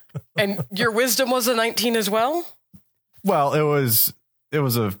 And your wisdom was a 19 as well. Well, it was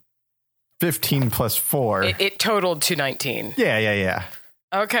a 15 plus 4. It totaled to 19. Yeah.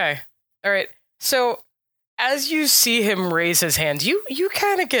 Okay. All right. So, as you see him raise his hands, you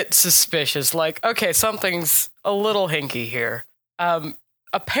kind of get suspicious. Like, okay, something's a little hinky here.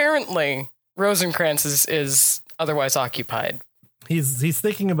 Apparently, Rosencrantz is otherwise occupied. He's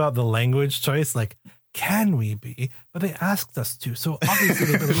thinking about the language choice, like, can we be? But they asked us to, so obviously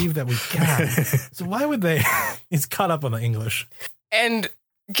they believe that we can. So why would they? He's caught up on the English. And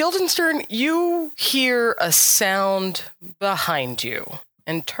Guildenstern, you hear a sound behind you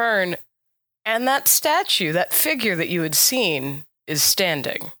and turn, and that statue, that figure that you had seen, is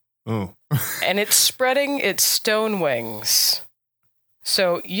standing. Ooh. And it's spreading its stone wings.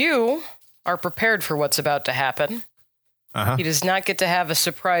 So you are prepared for what's about to happen. Uh-huh. He does not get to have a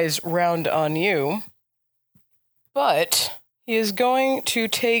surprise round on you, but he is going to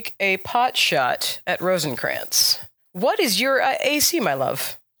take a pot shot at Rosencrantz. What is your AC, my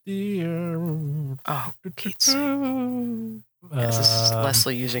love? Dear. Oh, Keats. This is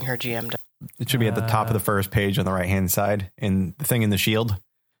Leslie using her GM It should be at the top of the first page on the right-hand side, in the thing in the shield.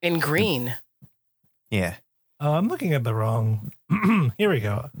 in green. Yeah. Oh, I'm looking at the wrong. Here we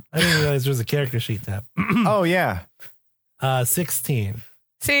go. I didn't realize there was a character sheet tab. Oh, yeah. 16.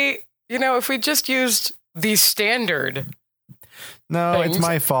 See, if we just used the standard. No, Things. it's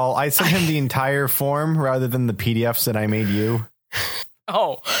my fault. I sent him the entire form rather than the PDFs that I made you.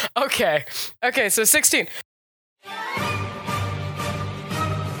 Oh, okay. Okay, so 16.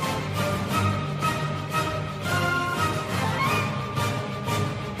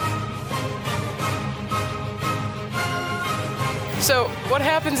 So what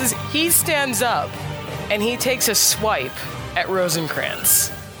happens is he stands up and he takes a swipe at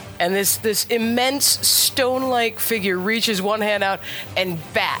Rosencrantz. And this immense stone-like figure reaches one hand out and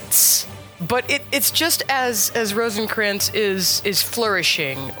bats. But it's just as Rosencrantz is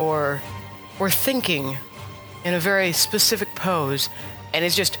flourishing or thinking in a very specific pose, and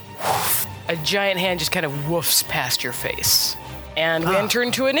it's just whoof, a giant hand just kind of woofs past your face. And we enter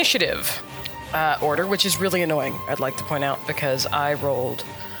into initiative order, which is really annoying, I'd like to point out, because I rolled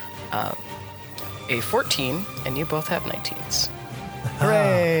a 14, and you both have 19s.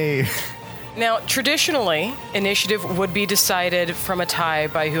 Hooray! Now, traditionally, initiative would be decided from a tie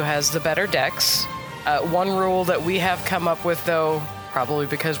by who has the better dex. One rule that we have come up with, though, probably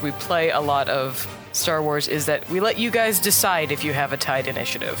because we play a lot of Star Wars, is that we let you guys decide if you have a tied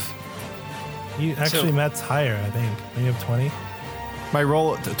initiative. You actually, Matt's higher, I think. You have 20? My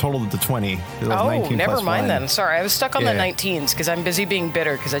roll totaled to 20. It was 19 never plus mind 1. then. Sorry, I was stuck on the Yeah. 19s because I'm busy being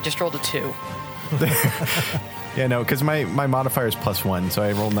bitter because I just rolled a 2. Yeah, no, because my modifier is +1, so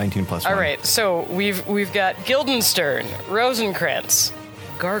I rolled 19 plus 1. All right, so we've got Guildenstern, Rosencrantz,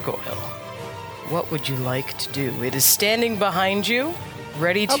 Gargoyle. What would you like to do? It is standing behind you,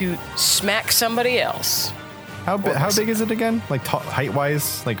 ready to smack somebody else. How big is it again? Like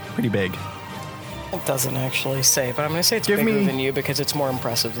height-wise, like pretty big. It doesn't actually say, but I'm going to say it's Give bigger me- than you because it's more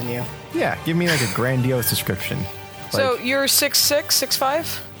impressive than you. Yeah, give me like a grandiose description. So Like, you're 6'6",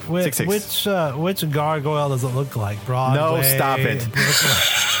 6'5"? Which 6'6". which gargoyle does it look like? Broadway? No, stop it.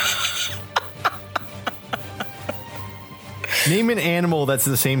 name an animal that's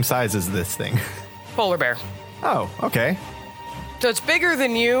the same size as this thing. Polar bear. Oh, okay. So it's bigger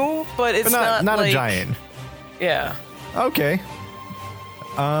than you, but it's But not like, a giant. Yeah. Okay.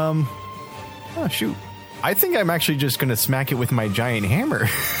 Oh, shoot. I think I'm actually just going to smack it with my giant hammer.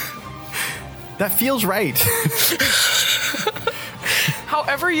 That feels right.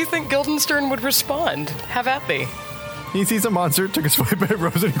 However you think Guildenstern would respond, have at thee. He sees a monster, took a swipe at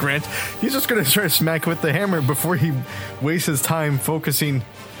Rosencrantz. He's just going to try to smack with the hammer before he wastes his time focusing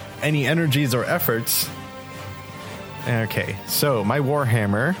any energies or efforts. Okay, so my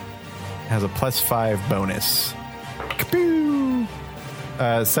Warhammer has a +5 bonus. Kaboo!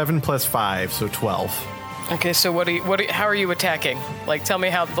 7 plus 5, so 12. Okay, so how are you attacking? Like, tell me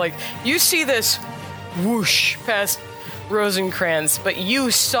how, like, you see this whoosh past Rosencrantz, but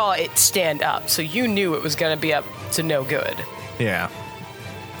you saw it stand up, so you knew it was going to be up to no good. Yeah.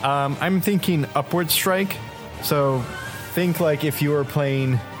 I'm thinking upward strike. So think like if you were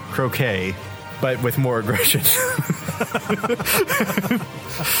playing croquet, but with more aggression.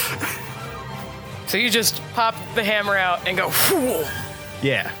 So you just pop the hammer out and go, whoo.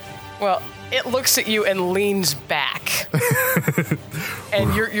 Yeah. Well, it looks at you and leans back.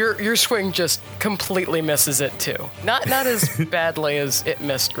 And your swing just completely misses it too. Not as badly as it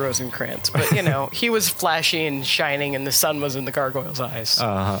missed Rosencrantz, but you know, he was flashy and shining and the sun was in the gargoyle's eyes.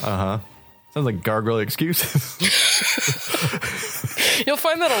 Sounds like gargoyle excuses. You'll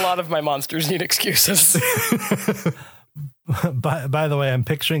find that a lot of my monsters need excuses. By the way, I'm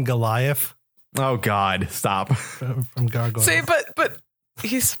picturing Goliath Oh God, stop. from Gargoyle. See, but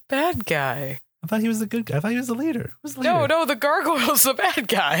he's a bad guy. I thought he was the good guy. I thought he was the leader. Who's the leader? No, the gargoyle's the bad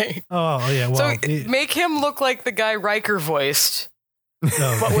guy. Oh, yeah. Well, So make him look like the guy Riker voiced,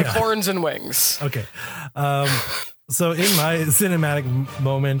 no, but with yeah. horns and wings. Okay. So in my cinematic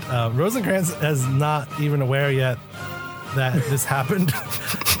moment, Rosencrantz is not even aware yet that this happened.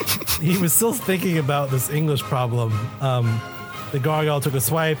 He was still thinking about this English problem. The gargoyle took a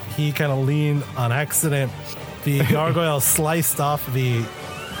swipe. He kind of leaned on accident. The gargoyle sliced off the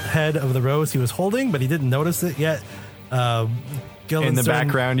head of the rose he was holding, but he didn't notice it yet. In the Guildenstern-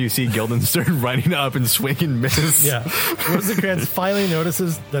 background, you see Guildenstern running up and swinging miss. Yeah. Rosencrantz finally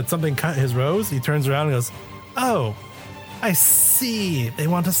notices that something cut his rose. He turns around and goes, "Oh, I see. They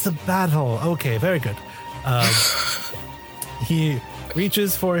want us to battle. Okay, very good." He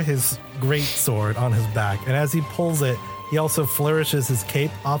reaches for his great sword on his back, and as he pulls it, he also flourishes his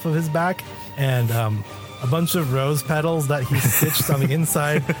cape off of his back, and a bunch of rose petals that he stitched on the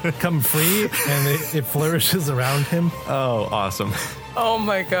inside come free, and it flourishes around him. Oh, awesome. Oh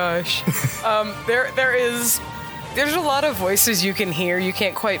my gosh. There's a lot of voices you can hear. You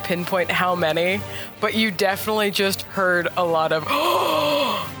can't quite pinpoint how many, but you definitely just heard a lot of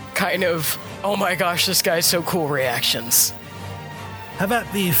kind of, oh my gosh, this guy's so cool reactions. Have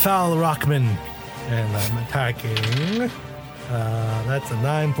at the foul Rockman. And I'm attacking. That's a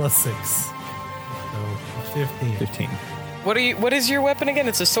 9 plus 6. So 15. 15. What is your weapon again?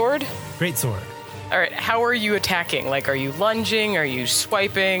 It's a sword? Great sword. All right, how are you attacking? Like, are you lunging? Are you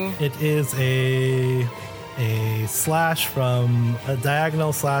swiping? It is a a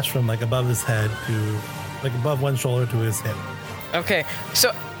diagonal slash from like above his head to like above one shoulder to his hip. Okay,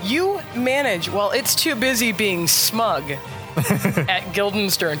 so you manage, while it's too busy being smug at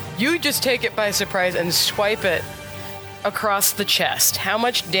Guildenstern, you just take it by surprise and swipe it across the chest. How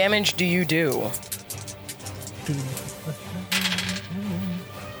much damage do you do?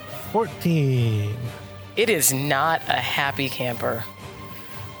 14. It is not a happy camper.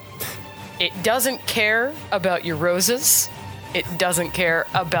 It doesn't care about your roses. It doesn't care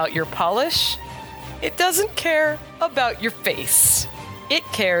about your polish. It doesn't care about your face. It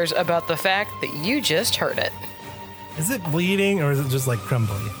cares about the fact that you just hurt it. Is it bleeding or is it just like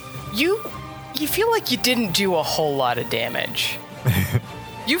crumbly? You feel like you didn't do a whole lot of damage.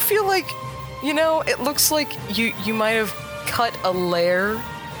 You feel like, it looks like you might have cut a layer,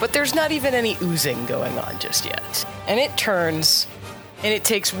 but there's not even any oozing going on just yet. And it turns, and it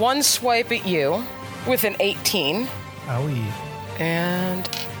takes one swipe at you with an 18. Owie. And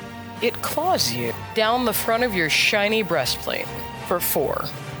it claws you down the front of your shiny breastplate for 4.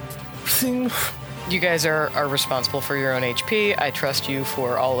 Sing. You guys are responsible for your own HP. I trust you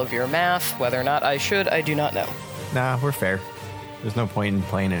for all of your math. Whether or not I should, I do not know. Nah, we're fair. There's no point in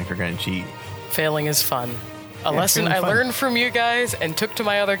playing it if you're going to cheat. Failing is fun. A lesson I learned from you guys and took to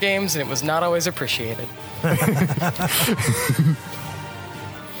my other games, and it was not always appreciated.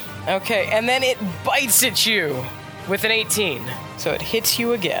 Okay, and then it bites at you with an 18. So it hits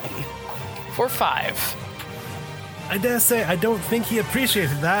you again for 5. I dare say I don't think he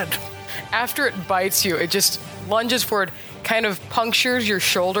appreciated that. After it bites you, it just lunges forward, kind of punctures your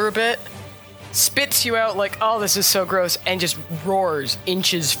shoulder a bit, spits you out like, oh, this is so gross, and just roars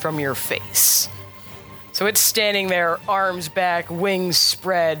inches from your face. So it's standing there, arms back, wings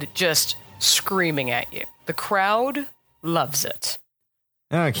spread, just screaming at you. The crowd loves it.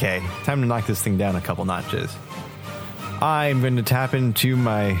 Okay, time to knock this thing down a couple notches. I'm going to tap into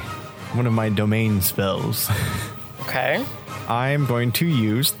one of my domain spells. Okay. I'm going to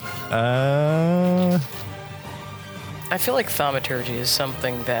use I feel like thaumaturgy is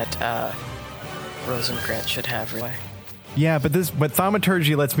something that Rosencrantz should have. Really. Yeah, but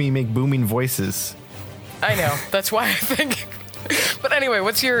thaumaturgy lets me make booming voices. I know. That's why I think. But anyway,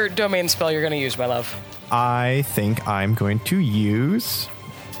 what's your domain spell you're going to use, my love? I think I'm going to use.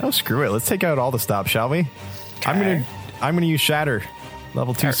 Oh, screw it. Let's take out all the stops, shall we? Okay. I'm gonna use Shatter,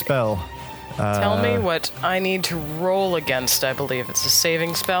 level 2 spell. Tell me what I need to roll against. I believe it's a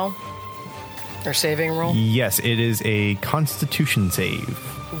saving spell or saving roll. Yes, it is a Constitution save.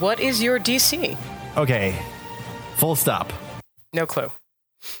 What is your DC? Okay, full stop. No clue.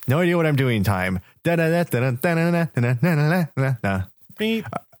 No idea what I'm doing in time. Beep.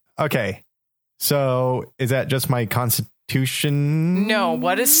 Okay, so is that just my Constitution? No.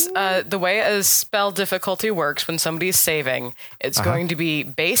 What is the way a spell difficulty works when somebody's saving? It's going to be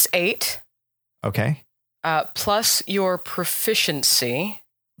base 8. Okay. Plus your proficiency.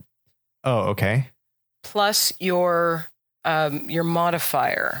 Oh, okay. Plus your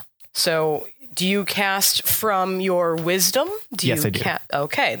modifier. So, do you cast from your wisdom? Yes, I do.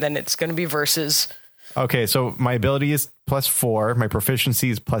 Okay, then it's going to be versus. Okay, so my ability is +4. My proficiency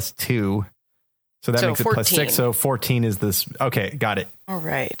is +2. So that makes 14. it +6. So 14 is this. Okay, got it. All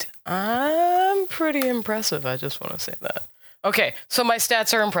right. I'm pretty impressive. I just want to say that. Okay, so my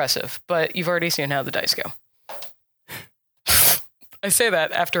stats are impressive, but you've already seen how the dice go. I say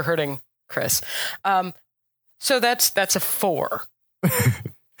that after hurting Chris. So that's a 4.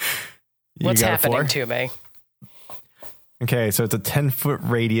 What's happening to me? Okay, so it's a 10-foot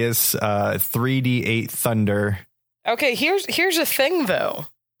radius, 3d8 thunder. Okay, here's the thing though.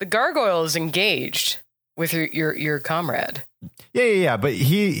 The gargoyle is engaged with your comrade. Yeah. But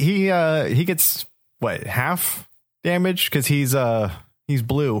he gets what, half damage because he's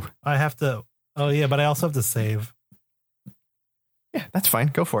blue. I have to. Oh yeah, but I also have to save. Yeah, that's fine.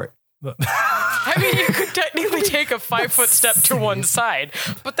 Go for it. I mean, you could technically take a 5-foot step to one side,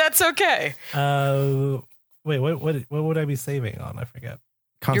 but that's okay. Wait, what would I be saving on? I forget.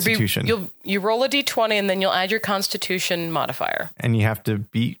 Constitution. You roll a d20 and then you'll add your Constitution modifier. And you have to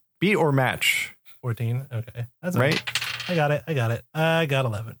beat or match. 14. Okay, that's right. Okay. I got it. I got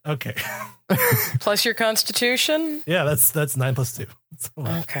 11. Okay. Plus your Constitution. Yeah, that's 9 plus 2.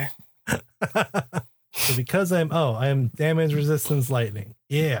 Okay. So because I'm damage resistance lightning.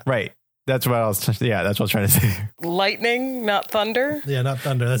 Yeah. Right. That's what I was trying to say. Lightning, not thunder. Yeah, not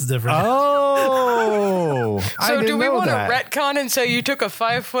thunder. That's different. Oh. So do we want to retcon and say you took a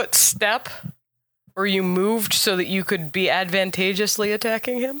 5-foot step, or you moved so that you could be advantageously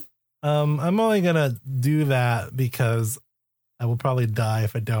attacking him? I'm only gonna do that because I will probably die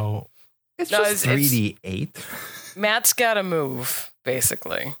if I don't. It's No, just it's- 3d8. Matt's got to move,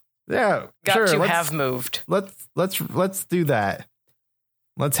 basically. Yeah, Got sure. to have moved. Let's do that.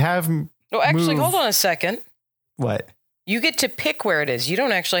 Let's have. No, actually, move. hold on a second. What? You get to pick where it is. You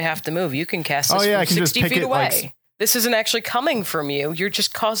don't actually have to move. You can cast this Oh, yeah, I from can just 60 pick feet it, away. like- This isn't actually coming from you. You're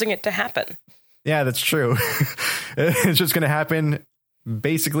just causing it to happen. Yeah, that's true. It's just going to happen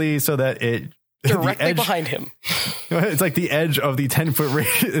basically so that it Directly behind him. It's like the edge of the 10-foot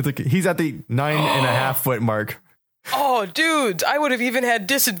radius. It's like he's at the 9.5 foot mark. Oh, dudes, I would have even had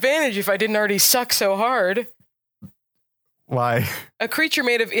disadvantage if I didn't already suck so hard. Why? A creature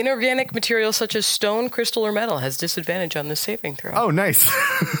made of inorganic material such as stone, crystal, or metal has disadvantage on this saving throw. Oh, nice.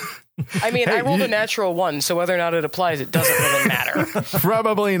 I mean, I hey, rolled a natural 1, so whether or not it applies, it doesn't really matter.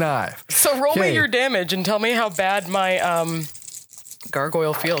 Probably not. So roll me Okay. your damage and tell me how bad my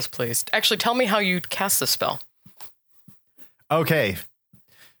gargoyle feels, please. Actually, tell me how you cast the spell. Okay.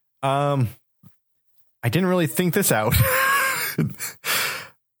 I didn't really think this out.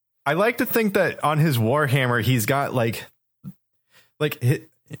 I like to think that on his Warhammer, he's got like,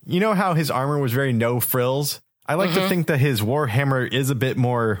 you know how his armor was very no frills? I like to think that his Warhammer is a bit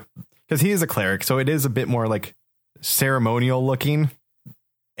more, because he is a cleric, so it is a bit more like ceremonial looking.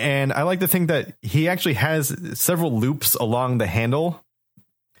 And I like to think that he actually has several loops along the handle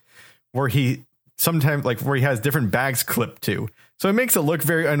where he sometimes like where he has different bags clipped to. So it makes it look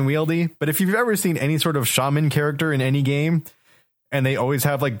very unwieldy. But if you've ever seen any sort of shaman character in any game and they always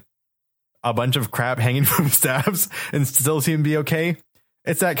have like a bunch of crap hanging from staffs and still seem to be okay,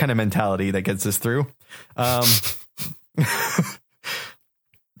 it's that kind of mentality that gets us through.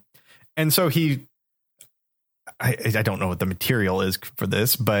 And so I don't know what the material is for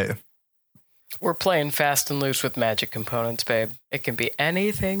this, but We're playing fast and loose with magic components, babe. It can be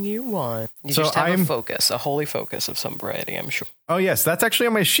anything you want. You So just have I'm- a focus, a holy focus of some variety, I'm sure. oh yes, that's actually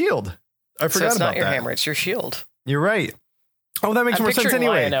on my shield. I So forgot it's about not your that. hammer, it's your shield. You're right. Oh, that makes I'm more sense picturing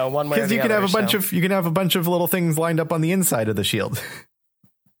anyway. Lion-O one way or Because the you can have other, a bunch so. of you can have a bunch of little things lined up on the inside of the shield,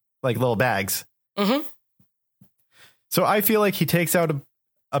 like little bags. Mm-hmm. So I feel like he takes out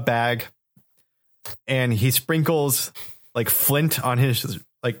a bag and he sprinkles like flint on his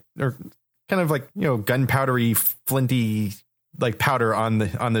like or kind of like, you know, gunpowdery flinty like powder on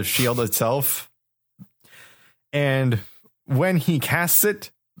the shield itself. And when he casts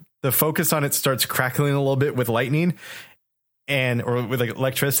it, the focus on it starts crackling a little bit with lightning or with like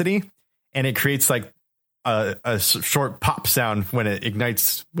electricity, and it creates like a short pop sound when it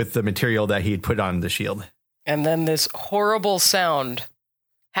ignites with the material that he had put on the shield. And then this horrible sound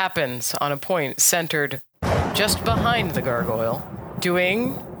happens on a point centered just behind the gargoyle,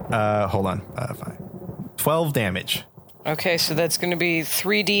 doing... Hold on. 12 damage. Okay, so that's going to be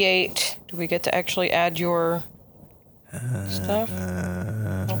 3d8. Do we get to actually add your stuff?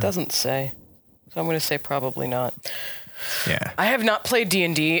 It doesn't say. So I'm going to say probably not. Yeah. I have not played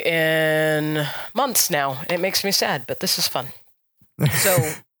D&D in months now. It makes me sad, but this is fun.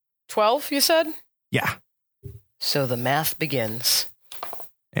 So 12, you said? Yeah. So the math begins.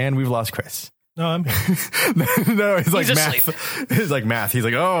 And we've lost Chris. No, I'm No, he's like He's math. He's like math. He's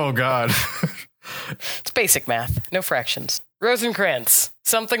like, oh God. It's basic math, no fractions. Rosencrantz,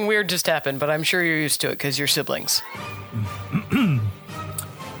 something weird just happened, but I'm sure you're used to it because you're siblings.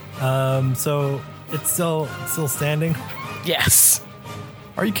 so it's still standing. Yes.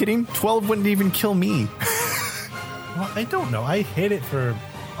 Are you kidding? 12 wouldn't even kill me. Well, I don't know. I hit it for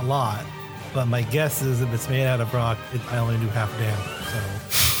a lot, but my guess is if it's made out of rock, I only do half damage.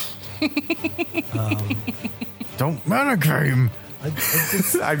 Don't metagame. I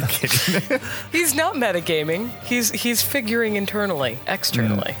just, I'm kidding. He's not metagaming. He's figuring internally,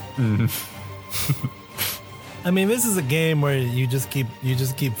 externally. I mean, this is a game where you just keep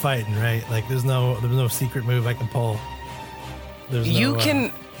fighting, right? Like there's no secret move I can pull. There's You no,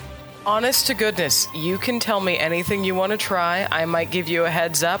 can, honest to goodness, you can tell me anything you want to try. I might give you a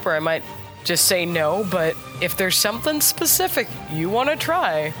heads up, or I might just say no. But if there's something specific you want to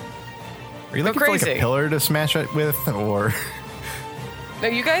try, Are you Go looking for like crazy. a pillar to smash it with, or? now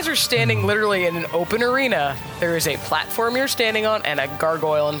you guys are standing literally in an open arena. There is a platform you're standing on and a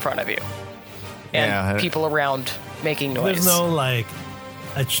gargoyle in front of you, and Yeah. people around making noise. There's no like,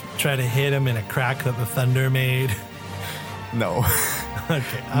 I try to hit him in a crack that the thunder made. No,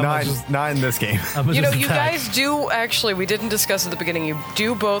 Okay, not in this game. You know, you guys do actually, we didn't discuss at the beginning, you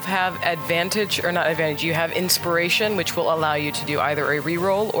do both have advantage, or not advantage, you have inspiration, which will allow you to do either a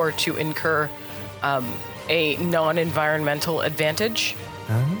reroll or to incur a non-environmental advantage.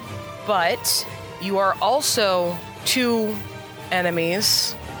 But you are also 2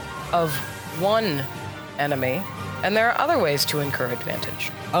 enemies of 1 enemy, and there are other ways to incur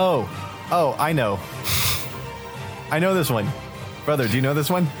advantage. Oh, Oh, I know. I know this one. Brother, do you know this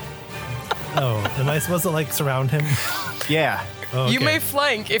one? Oh, am I supposed to like surround him? Yeah. Oh, You okay. may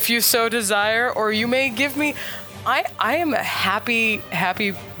flank if you so desire, or you may give me. I am a happy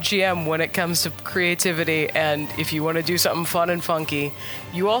GM when it comes to creativity, and if you want to do something fun and funky,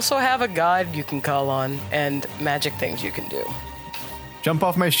 you also have a god you can call on and magic things you can do. Jump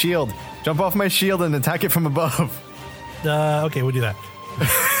off my shield. Jump off my shield and attack it from above. Okay, we'll do that.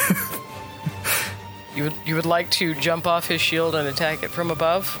 You would like to jump off his shield and attack it from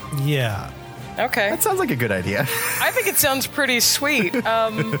above? Yeah. Okay. That sounds like a good idea. I think it sounds pretty sweet.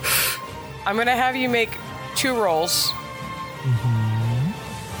 I'm gonna have you make 2 rolls.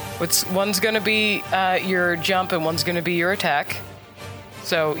 One's gonna be your jump and one's gonna be your attack.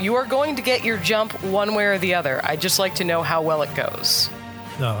 So you are going to get your jump one way or the other. I'd just like to know how well it goes.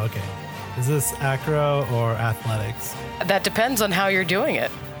 Oh, okay. Is this acro or athletics? That depends on how you're doing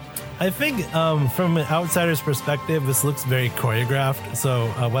it. I think from an outsider's perspective, this looks very choreographed. So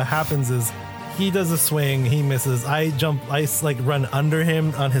what happens is he does a swing, he misses. I run under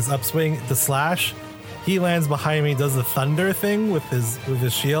him on his upswing to slash. He lands behind me, does the thunder thing with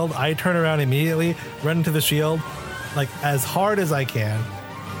his shield. I turn around immediately, run into the shield, like as hard as I can.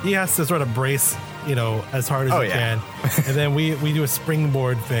 He has to sort of brace, as hard as he can, and then we do a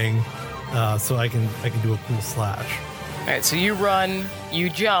springboard thing, so I can do a cool slash. All right, so you run, you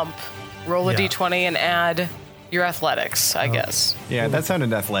jump, roll a Yeah. d20 and add your athletics, I guess. Yeah, that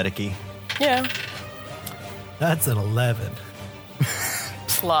sounded athletic-y. Yeah. That's an 11.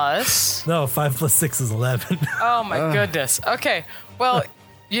 Plus. No, 5 + 6 is 11. Oh my goodness. Okay. Well,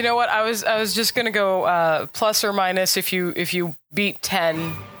 you know what? I was just gonna go plus or minus. If you beat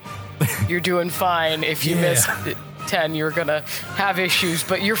 10, you're doing fine. If you miss 10, you're gonna have issues.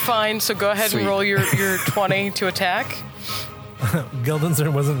 But you're fine. So go ahead Sweet. and roll your 20 to attack.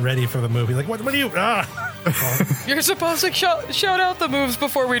 Guildenstern wasn't ready for the movie. Like, what are you? Ah! You're supposed to shout out the moves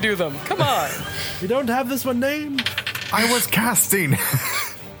before we do them. Come on. We don't have this one named. I was casting.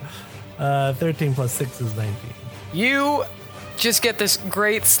 13 + 6 is 19. You just get this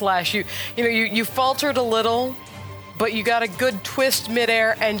great slash. You faltered a little, but you got a good twist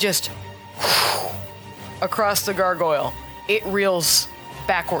midair and just across the gargoyle. It reels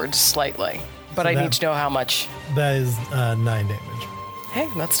backwards slightly, but I need to know how much. That is 9 damage. Hey,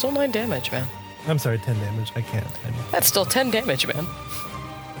 that's still 9 damage, man. I'm sorry, 10 damage. I can't. That's still 10 damage, man.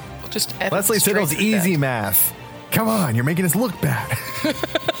 We'll just edit Leslie straight Siddle's through easy that. math. Come on, you're making us look bad.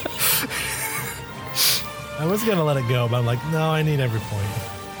 I was going to let it go, but I'm like, no, I need every point.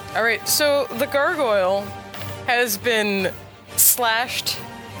 All right, so the gargoyle has been slashed,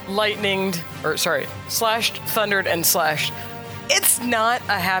 slashed, thundered, and slashed. It's not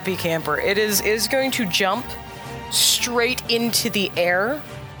a happy camper. It is going to jump straight into the air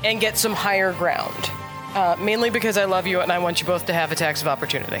and get some higher ground. Mainly because I love you and I want you both to have attacks of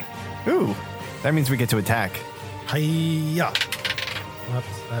opportunity. Ooh, that means we get to attack. Hiya.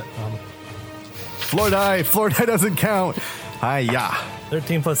 Oops, that, Floor die doesn't count. Hi-ya.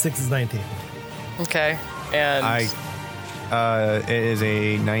 13 + 6 is 19. Okay, and It is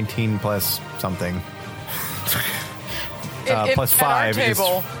a 19 plus something. Plus at our 5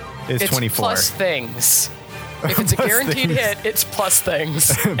 table, is it's 24. plus things. If it's a Plus guaranteed things. hit, it's plus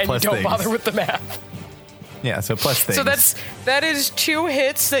things, and Plus you don't things. bother with the math. Yeah, so plus things. So that is 2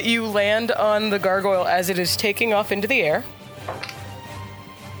 hits that you land on the gargoyle as it is taking off into the air.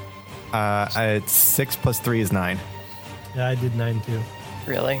 It's 6 plus 3 is 9. Yeah, I did 9 too.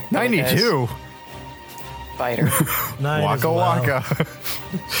 Really? 92. Biter. 9 as Waka well. waka.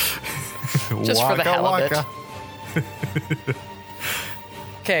 Just for the hell of it. waka.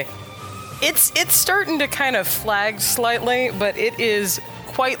 Okay. It's starting to kind of flag slightly, but it is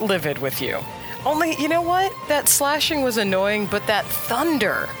quite livid with you. Only, you know what? That slashing was annoying, but that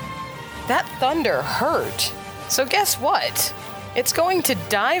thunder hurt. So guess what? It's going to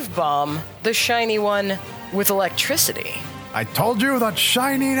dive bomb the shiny one with electricity. I told you that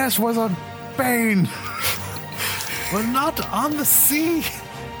shininess was a bane. We're not on the sea.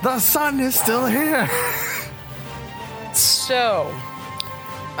 The sun is still here. So,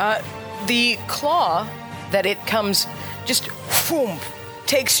 the claw that it comes just boom,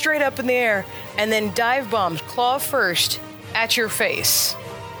 takes straight up in the air and then dive bombs claw first at your face.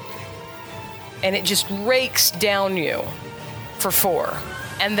 And it just rakes down you for 4.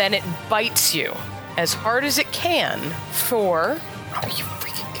 And then it bites you as hard as it can for... Are you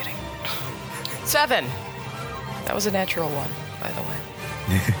freaking kidding? 7. That was a natural 1, by the way.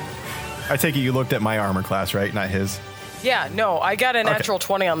 I take it you looked at my armor class, right? Not his. Yeah, no, I got a natural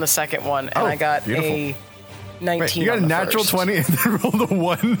 20 on the second one, and Oh, I got beautiful. a 19. You got on a the natural first. 20 and then rolled a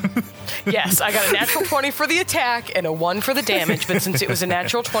 1. Yes, I got a natural 20 for the attack and a 1 for the damage, but since it was a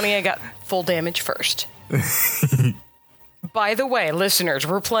natural 20, I got full damage first. By the way, listeners,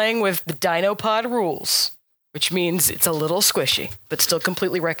 we're playing with the Dinopod rules, which means it's a little squishy, but still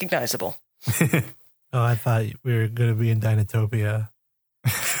completely recognizable. Oh, I thought we were going to be in Dinotopia.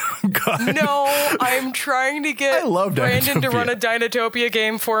 God. No, I'm trying to get I love Brandon to Dinotopia. run a Dinotopia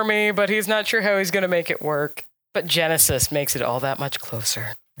game for me, but he's not sure how he's going to make it work. But Genesis makes it all that much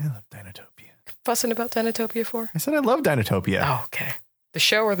closer. I love Dinotopia. Fussing about Dinotopia for? I said I love Dinotopia. Oh, okay. The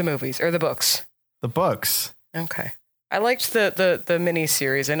show or the movies or the books? The books. Okay. I liked the mini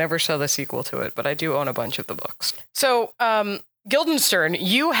series. I never saw the sequel to it, but I do own a bunch of the books. So, Guildenstern,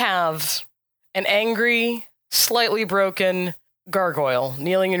 you have an angry, slightly broken gargoyle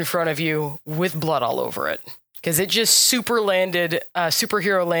kneeling in front of you with blood all over it because it just superhero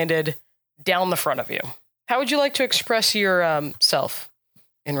landed down the front of you. How would you like to express your self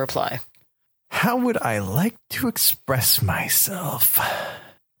in reply? How would I like to express myself?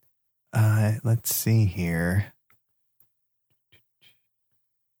 Let's see here.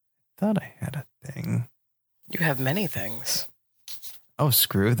 Thought I had a thing. You have many things. Oh,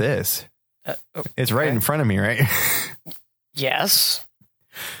 screw this. Oh, It's right okay. in front of me, right? Yes.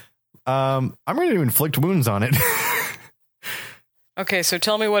 I'm going to inflict wounds on it. Okay, so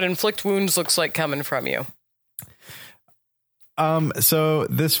tell me what inflict wounds looks like coming from you. So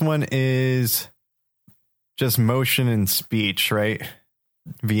this one is just motion and speech, right?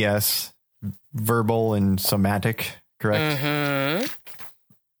 VS, verbal and somatic, correct? Mm-hmm.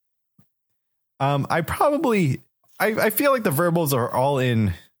 I feel like the verbals are all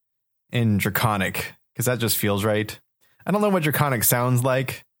in Draconic because that just feels right. I don't know what Draconic sounds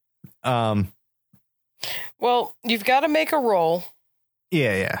like. Well, you've got to make a roll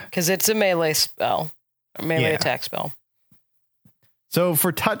Yeah. because it's a melee spell, a melee Yeah. attack spell. So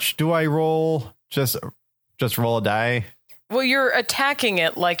for touch, do I roll just roll a die? Well, you're attacking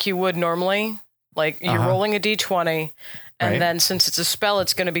it like you would normally. Like you're Uh-huh. rolling a d20, and Right. then since it's a spell,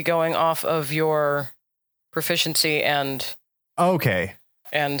 it's going to be going off of your proficiency and Okay.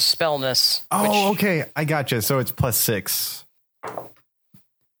 spellness. Oh, which- okay. I gotcha. So it's +6.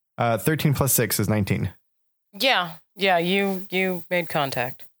 13 plus 6 is 19. Yeah. You made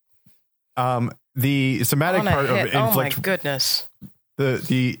contact. The somatic On a part of hit. Oh my inflict goodness.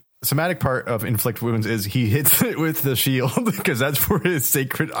 the somatic part of inflict wounds is he hits it with the shield because that's where his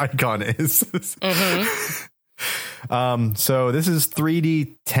sacred icon is. Mm-hmm. So this is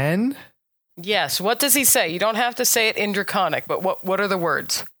 3d10. Yes. What does he say? You don't have to say it in Draconic, but what are the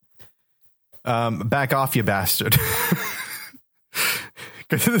words? Back off, you bastard.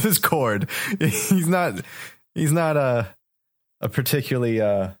 Because this is Cord. He's not a particularly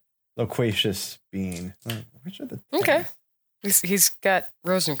loquacious being. Which are the Okay. He's got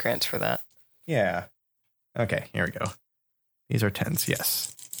Rosencrantz for that. Yeah. Okay, here we go. These are 10s,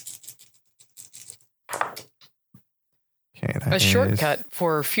 yes. Okay, that A is- shortcut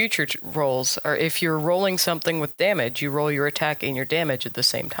for future rolls are if you're rolling something with damage, you roll your attack and your damage at the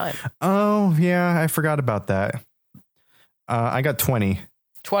same time. Oh, yeah, I forgot about that. I got 20.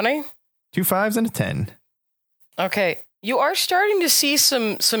 20? 2 5s and a 10. Okay. You are starting to see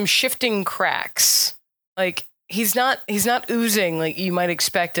some shifting cracks. Like he's not oozing like you might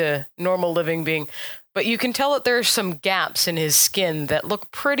expect a normal living being, but you can tell that there's some gaps in his skin that look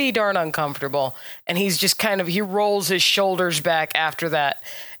pretty darn uncomfortable. And he's just he rolls his shoulders back after that,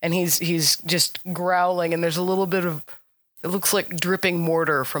 and he's just growling, and there's a little bit of, it looks like dripping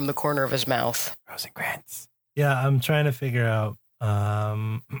mortar from the corner of his mouth. Rosencrantz. Yeah, I'm trying to figure out.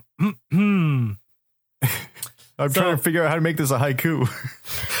 I'm trying to figure out how to make this a haiku.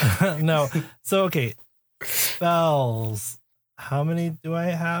 No. So, okay. Spells. How many do I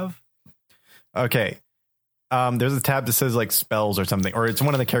have? Okay. There's a tab that says like spells or something, or it's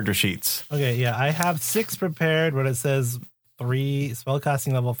one of the character sheets. Okay, yeah, I have 6 prepared, but it says 3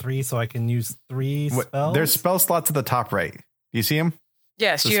 spellcasting level 3, so I can use 3 spells. There's spell slots at the top right. Do you see them?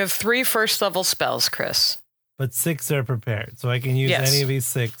 Yes, This- you have 3 first level spells, Chris. But 6 are prepared, so I can use Yes. any of these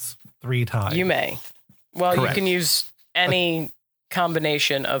 6 3 times. You may. Well, Correct. you can use any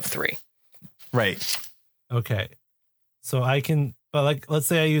combination of 3. Right. Okay. So I can, but like, let's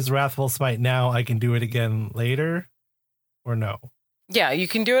say I use Wrathful Smite now, I can do it again later, or no? Yeah, you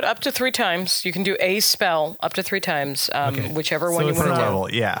can do it up to 3 times. You can do a spell up to 3 times, Okay. whichever So one you it's want Per to do.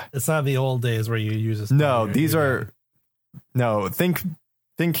 level, yeah. It's not the old days where you use a spell. No, You're- these you're are done. no. Think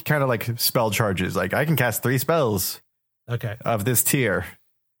kind of like spell charges. Like I can cast 3 spells Okay. of this tier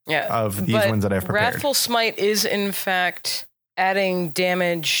Yeah, of these but ones that I've prepared. Wrathful Smite is in fact adding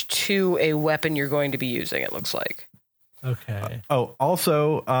damage to a weapon you're going to be using, it looks like. Okay.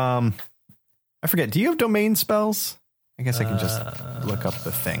 Also, I forget. Do you have domain spells? I guess I can just look up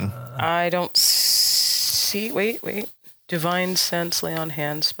the thing. I don't see. Wait. Divine Sense, lay on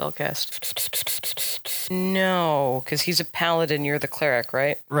hand, spellcast. No, because he's a paladin. You're the cleric,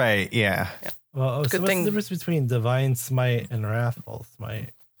 right? Right. Yeah. Well, so what's the difference between Divine Smite and Wrathful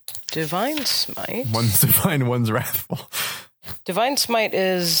Smite? Divine Smite. One's divine, one's wrathful. Divine Smite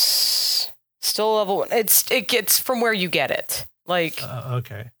is still level 1. It gets from where you get it. Like,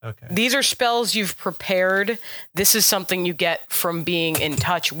 okay. These are spells you've prepared. This is something you get from being in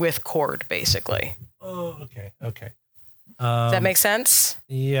touch with Cord, basically. Oh, okay. Does that make sense?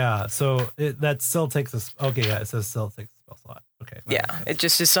 Yeah. So that still takes it says still takes a spell slot. Okay. Yeah. It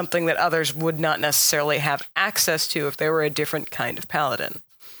just is something that others would not necessarily have access to if they were a different kind of paladin.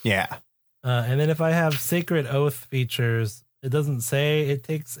 Yeah. And then if I have Sacred Oath features, it doesn't say it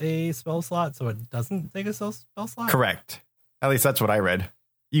takes a spell slot, so it doesn't take a spell slot? Correct. At least that's what I read.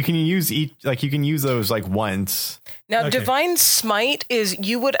 You can use you can use those like once. Now, Okay. Divine Smite is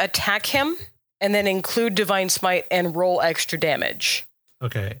you would attack him and then include Divine Smite and roll extra damage.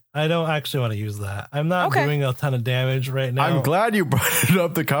 Okay. I don't actually want to use that. I'm not Okay. doing a ton of damage right now. I'm glad you brought it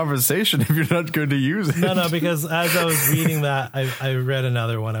up the conversation if you're not going to use it. No, because as I was reading that, I read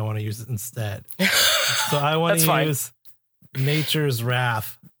another one. I want to use it instead. So I want That's to fine. use Nature's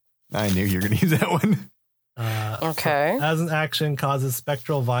Wrath. I knew you were going to use that one. Okay. So as an action, causes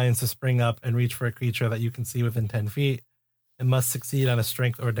spectral vines to spring up and reach for a creature that you can see within 10 feet. It must succeed on a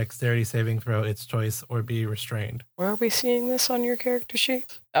strength or dexterity saving throw, its choice, or be restrained. Where are we seeing this on your character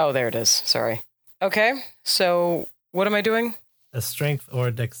sheet? Oh, there it is. Sorry. Okay. So what am I doing? A strength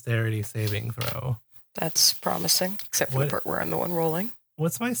or dexterity saving throw. That's promising, except for What- the part where I'm the one rolling.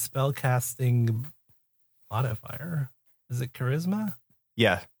 What's my spell casting modifier? Is it charisma?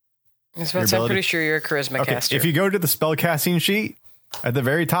 Yeah. I'm ability- pretty sure you're a charisma Okay. caster. If you go to the spell casting sheet, at the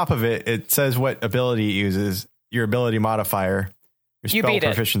very top of it, it says what ability it uses, your ability modifier, your You spell beat it.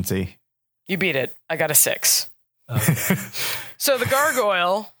 proficiency. You beat it. I got a 6. Okay. So the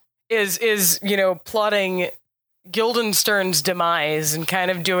gargoyle is plotting Guildenstern's demise and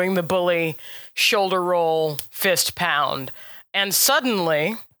kind of doing the bully shoulder roll, fist pound. And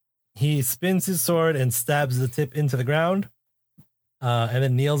suddenly, He spins his sword and stabs the tip into the ground, and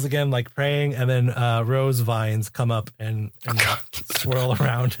then kneels again, like praying. And then rose vines come up and swirl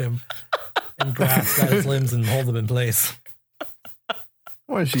around him and grasp at his limbs and hold them in place.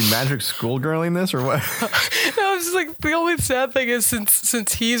 What is she, magic schoolgirling this or what? I was like, the only sad thing is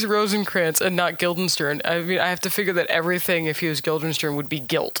since he's Rosencrantz and not Guildenstern, I mean, I have to figure that everything, if he was Guildenstern, would be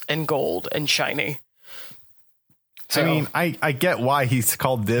gilt and gold and shiny. So, I mean, I get why he's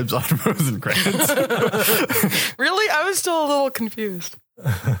called dibs on Rosencrantz. really? I was still a little confused.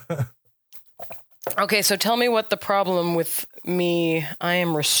 Okay, so tell me what the problem with me. I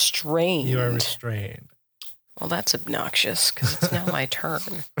am restrained. You are restrained. Well, that's obnoxious because it's now my turn.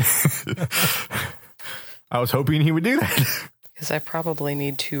 I was hoping he would do that. Because I probably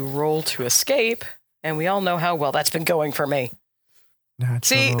need to roll to escape, and we all know how well that's been going for me.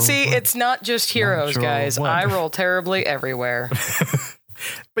 See, it's not just heroes, Natural guys. one. I roll terribly everywhere.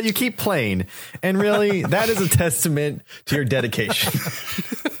 But you keep playing. And really, that is a testament to your dedication.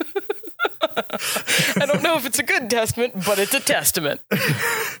 I don't know if it's a good testament, but it's a testament. All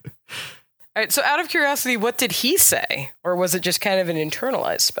right, so out of curiosity, what did he say? Or was it just kind of an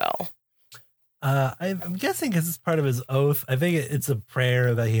internalized spell? I'm guessing because it's part of his oath. I think it's a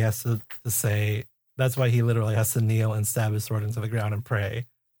prayer that he has to say. That's why he literally has to kneel and stab his sword into the ground and pray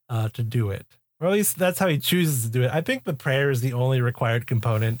to do it. Or at least that's how he chooses to do it. I think the prayer is the only required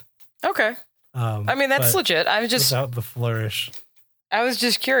component. Okay. I mean, that's but legit. without the flourish. I was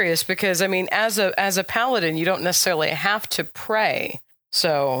just curious because, I mean, as a paladin, you don't necessarily have to pray.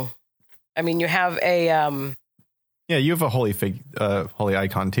 So, I mean, you have a... Yeah, you have a holy holy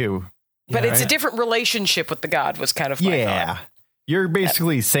icon too. but Yeah, it's a different relationship with the god was kind of my thought. You're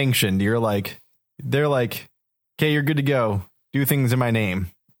basically sanctioned. You're like, they're like, okay, you're good to go. Do things in my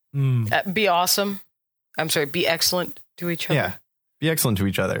name. Be awesome. I'm sorry, be excellent to each other. Yeah. Be excellent to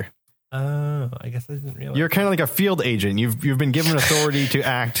each other. Oh, I guess I didn't realize. You're kind of like a field agent. You've been given authority to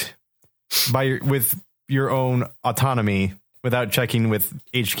act with your own autonomy without checking with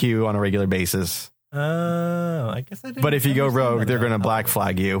HQ on a regular basis. Oh, I guess I didn't. But if you go understand rogue, that they're going to now. black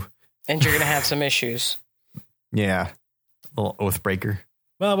flag you. And you're going to have some issues. Yeah. Little oath breaker.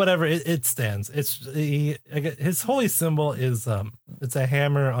 Well, whatever. It stands. His holy symbol is it's a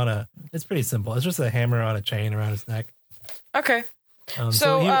hammer on a. It's pretty simple. It's just a hammer on a chain around his neck. Okay. I'll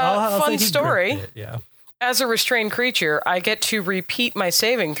So, say fun he gripped story. it, yeah. as a restrained creature, I get to repeat my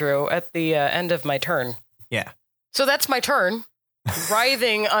saving throw at the end of my turn. Yeah. So that's my turn,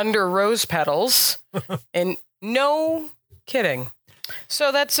 writhing under rose petals, and no kidding.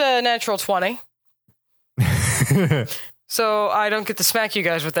 So that's a natural 20. So I don't get to smack you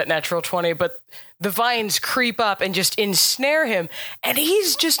guys with that natural 20, but the vines creep up and just ensnare him, and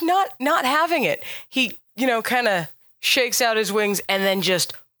he's just not having it. He, kind of shakes out his wings and then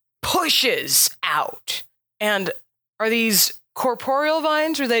just pushes out. And are these corporeal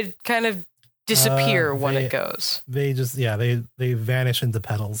vines, or they kind of disappear when it goes? They just, they vanish into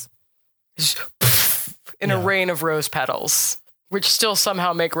petals. Just in a rain of rose petals, which still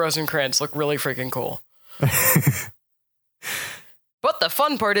somehow make Rosencrantz look really freaking cool. But the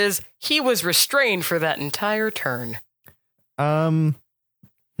fun part is he was restrained for that entire turn. Oh,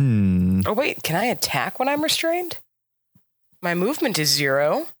 wait, can I attack when I'm restrained? My movement is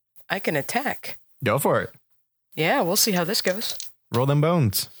 0. I can attack. Go for it. Yeah, we'll see how this goes. Roll them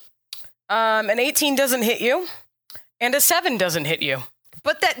bones. An 18 doesn't hit you, and a 7 doesn't hit you.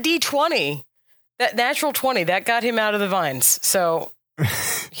 But that D20, that natural 20, that got him out of the vines. So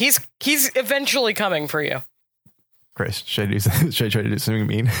he's eventually coming for you. Chris, should I try to do something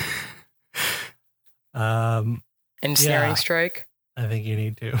mean? Ensnaring strike. I think you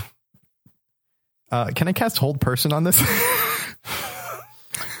need to. Can I cast Hold Person on this?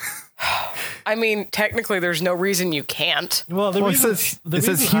 I mean, technically, there's no reason you can't. Well, it says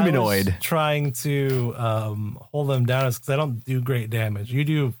humanoid. I was trying to hold them down is because I don't do great damage. You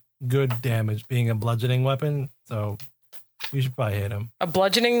do good damage being a bludgeoning weapon, so you should probably hit him. A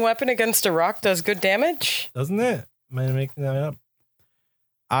bludgeoning weapon against a rock does good damage? Doesn't it? Am I making that up?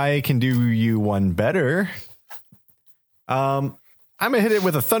 I can do you one better. I'm going to hit it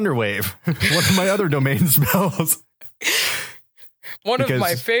with a Thunder Wave, one of my other domain spells. One of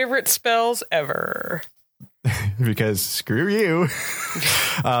my favorite spells ever. Because screw you.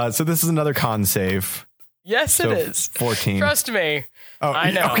 So this is another con save. Yes, it is. 14. Trust me. Oh,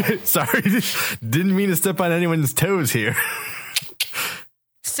 I know. Okay, sorry. Didn't mean to step on anyone's toes here.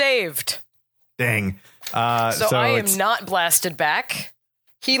 Saved. Dang. So I am not blasted back.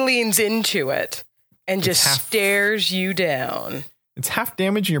 He leans into it and just stares you down. It's half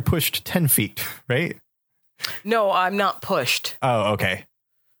damage and you're pushed 10 feet, right? No, I'm not pushed. Oh, okay.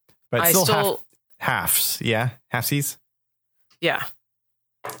 But still halves. Yeah. Halfsies. Yeah.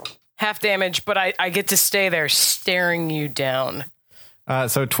 Half damage, but I get to stay there staring you down.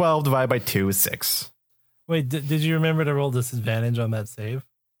 So 12 divided by 2 is 6. Wait, did you remember to roll disadvantage on that save?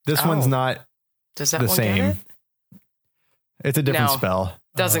 This one's not Does that the one same. Get it? It's a different spell.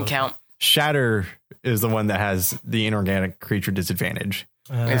 Doesn't count. Shatter is the one that has the inorganic creature disadvantage.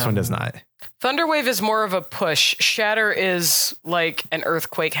 This one does not. Thunderwave is more of a push. Shatter is like an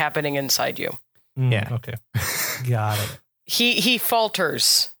earthquake happening inside you. Yeah. Okay. Got it. He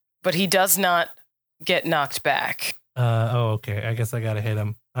falters, but he does not get knocked back. Okay. I guess I gotta hit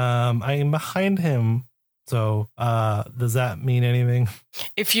him. I am behind him. So, does that mean anything?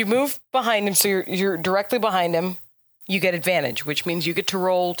 If you move behind him, so you're directly behind him, you get advantage, which means you get to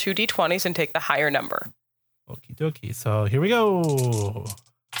roll 2d20s and take the higher number. Okie dokie. So here we go.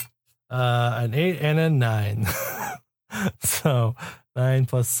 An 8 and a 9. So 9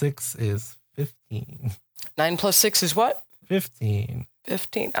 plus 6 is 15. 9 plus 6 is what? 15.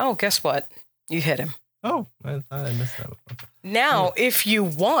 15. Oh, guess what? You hit him. Oh, I thought I missed that one. Now, if you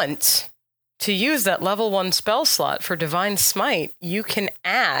want to use that level 1 spell slot for Divine Smite, you can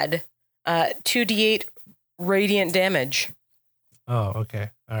add 2d8 radiant damage. Oh, okay.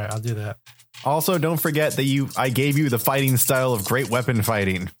 All right, I'll do that. Also, don't forget that I gave you the fighting style of great weapon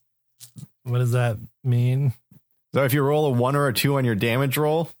fighting. What does that mean? So if you roll a 1 or a 2 on your damage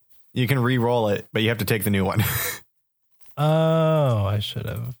roll, you can re-roll it, but you have to take the new one. Oh, I should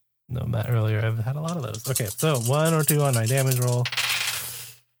have known that earlier. I've had a lot of those. Okay, so 1 or 2 on my damage roll.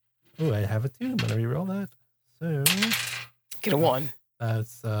 Oh, I have a 2. I'm gonna re-roll that. So Get a 1.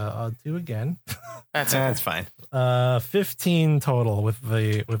 I'll do again. That's fine. 15 total with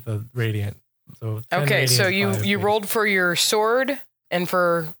the radiant. So 10 okay, so radiant, you rolled for your sword and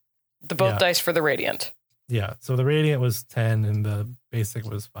for the both dice for the radiant. Yeah, so the radiant was 10 and the basic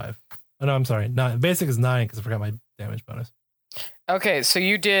was 5. Oh no, I'm sorry. Basic is 9 because I forgot my damage bonus. Okay, so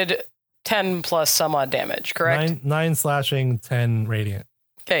you did 10 plus some odd damage, correct? 9 slashing, 10 radiant.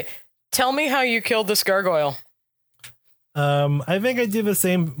 Okay, tell me how you killed this gargoyle. I think I did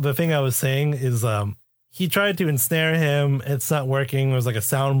the thing I was saying is he tried to ensnare him. It's not working. There was like a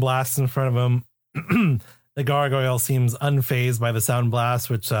sound blast in front of him. The gargoyle seems unfazed by the sound blast,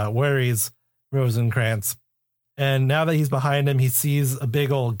 which worries Rosencrantz. And now that he's behind him, he sees a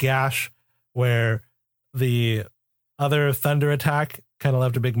big old gash where the other thunder attack kind of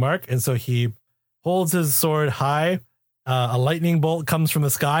left a big mark. And so he holds his sword high. A lightning bolt comes from the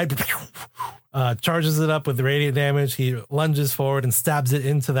sky, charges it up with radiant damage. He lunges forward and stabs it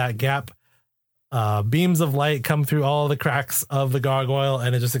into that gap. Beams of light come through all the cracks of the gargoyle,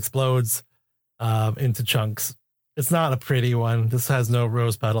 and it just explodes into chunks. It's not a pretty one. This has no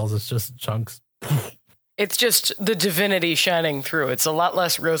rose petals. It's just chunks. It's just the divinity shining through. It's a lot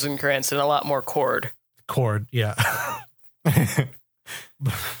less Rosencrantz and a lot more Cord. Cord, yeah.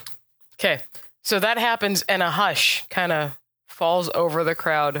 Okay, so that happens, and a hush kind of falls over the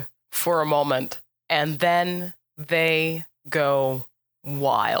crowd for a moment, and then they go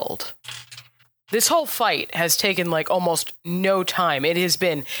wild. This whole fight has taken like almost no time. It has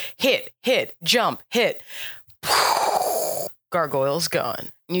been hit, jump, hit. Gargoyle's gone.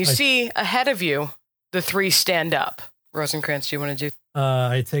 And you see ahead of you, the three stand up. Rosencrantz, do you want to do?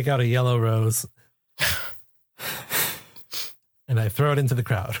 I take out a yellow rose and I throw it into the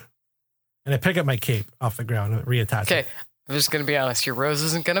crowd. And I pick up my cape off the ground and reattach it. Okay, I'm just going to be honest. Your rose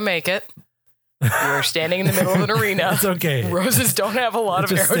isn't going to make it. You're standing in the middle of an arena. It's okay. Roses don't have a lot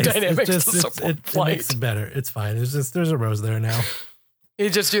of aerodynamics to support flight. It makes it better. It's fine. There's a rose there now. You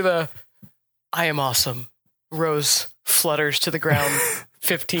just do the I am awesome. Rose flutters to the ground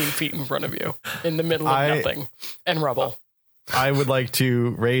 15 feet in front of you in the middle of nothing and rubble. I would like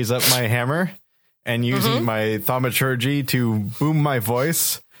to raise up my hammer and using my thaumaturgy to boom my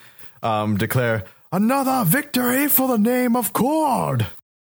voice, declare, "Another victory for the name of Cord."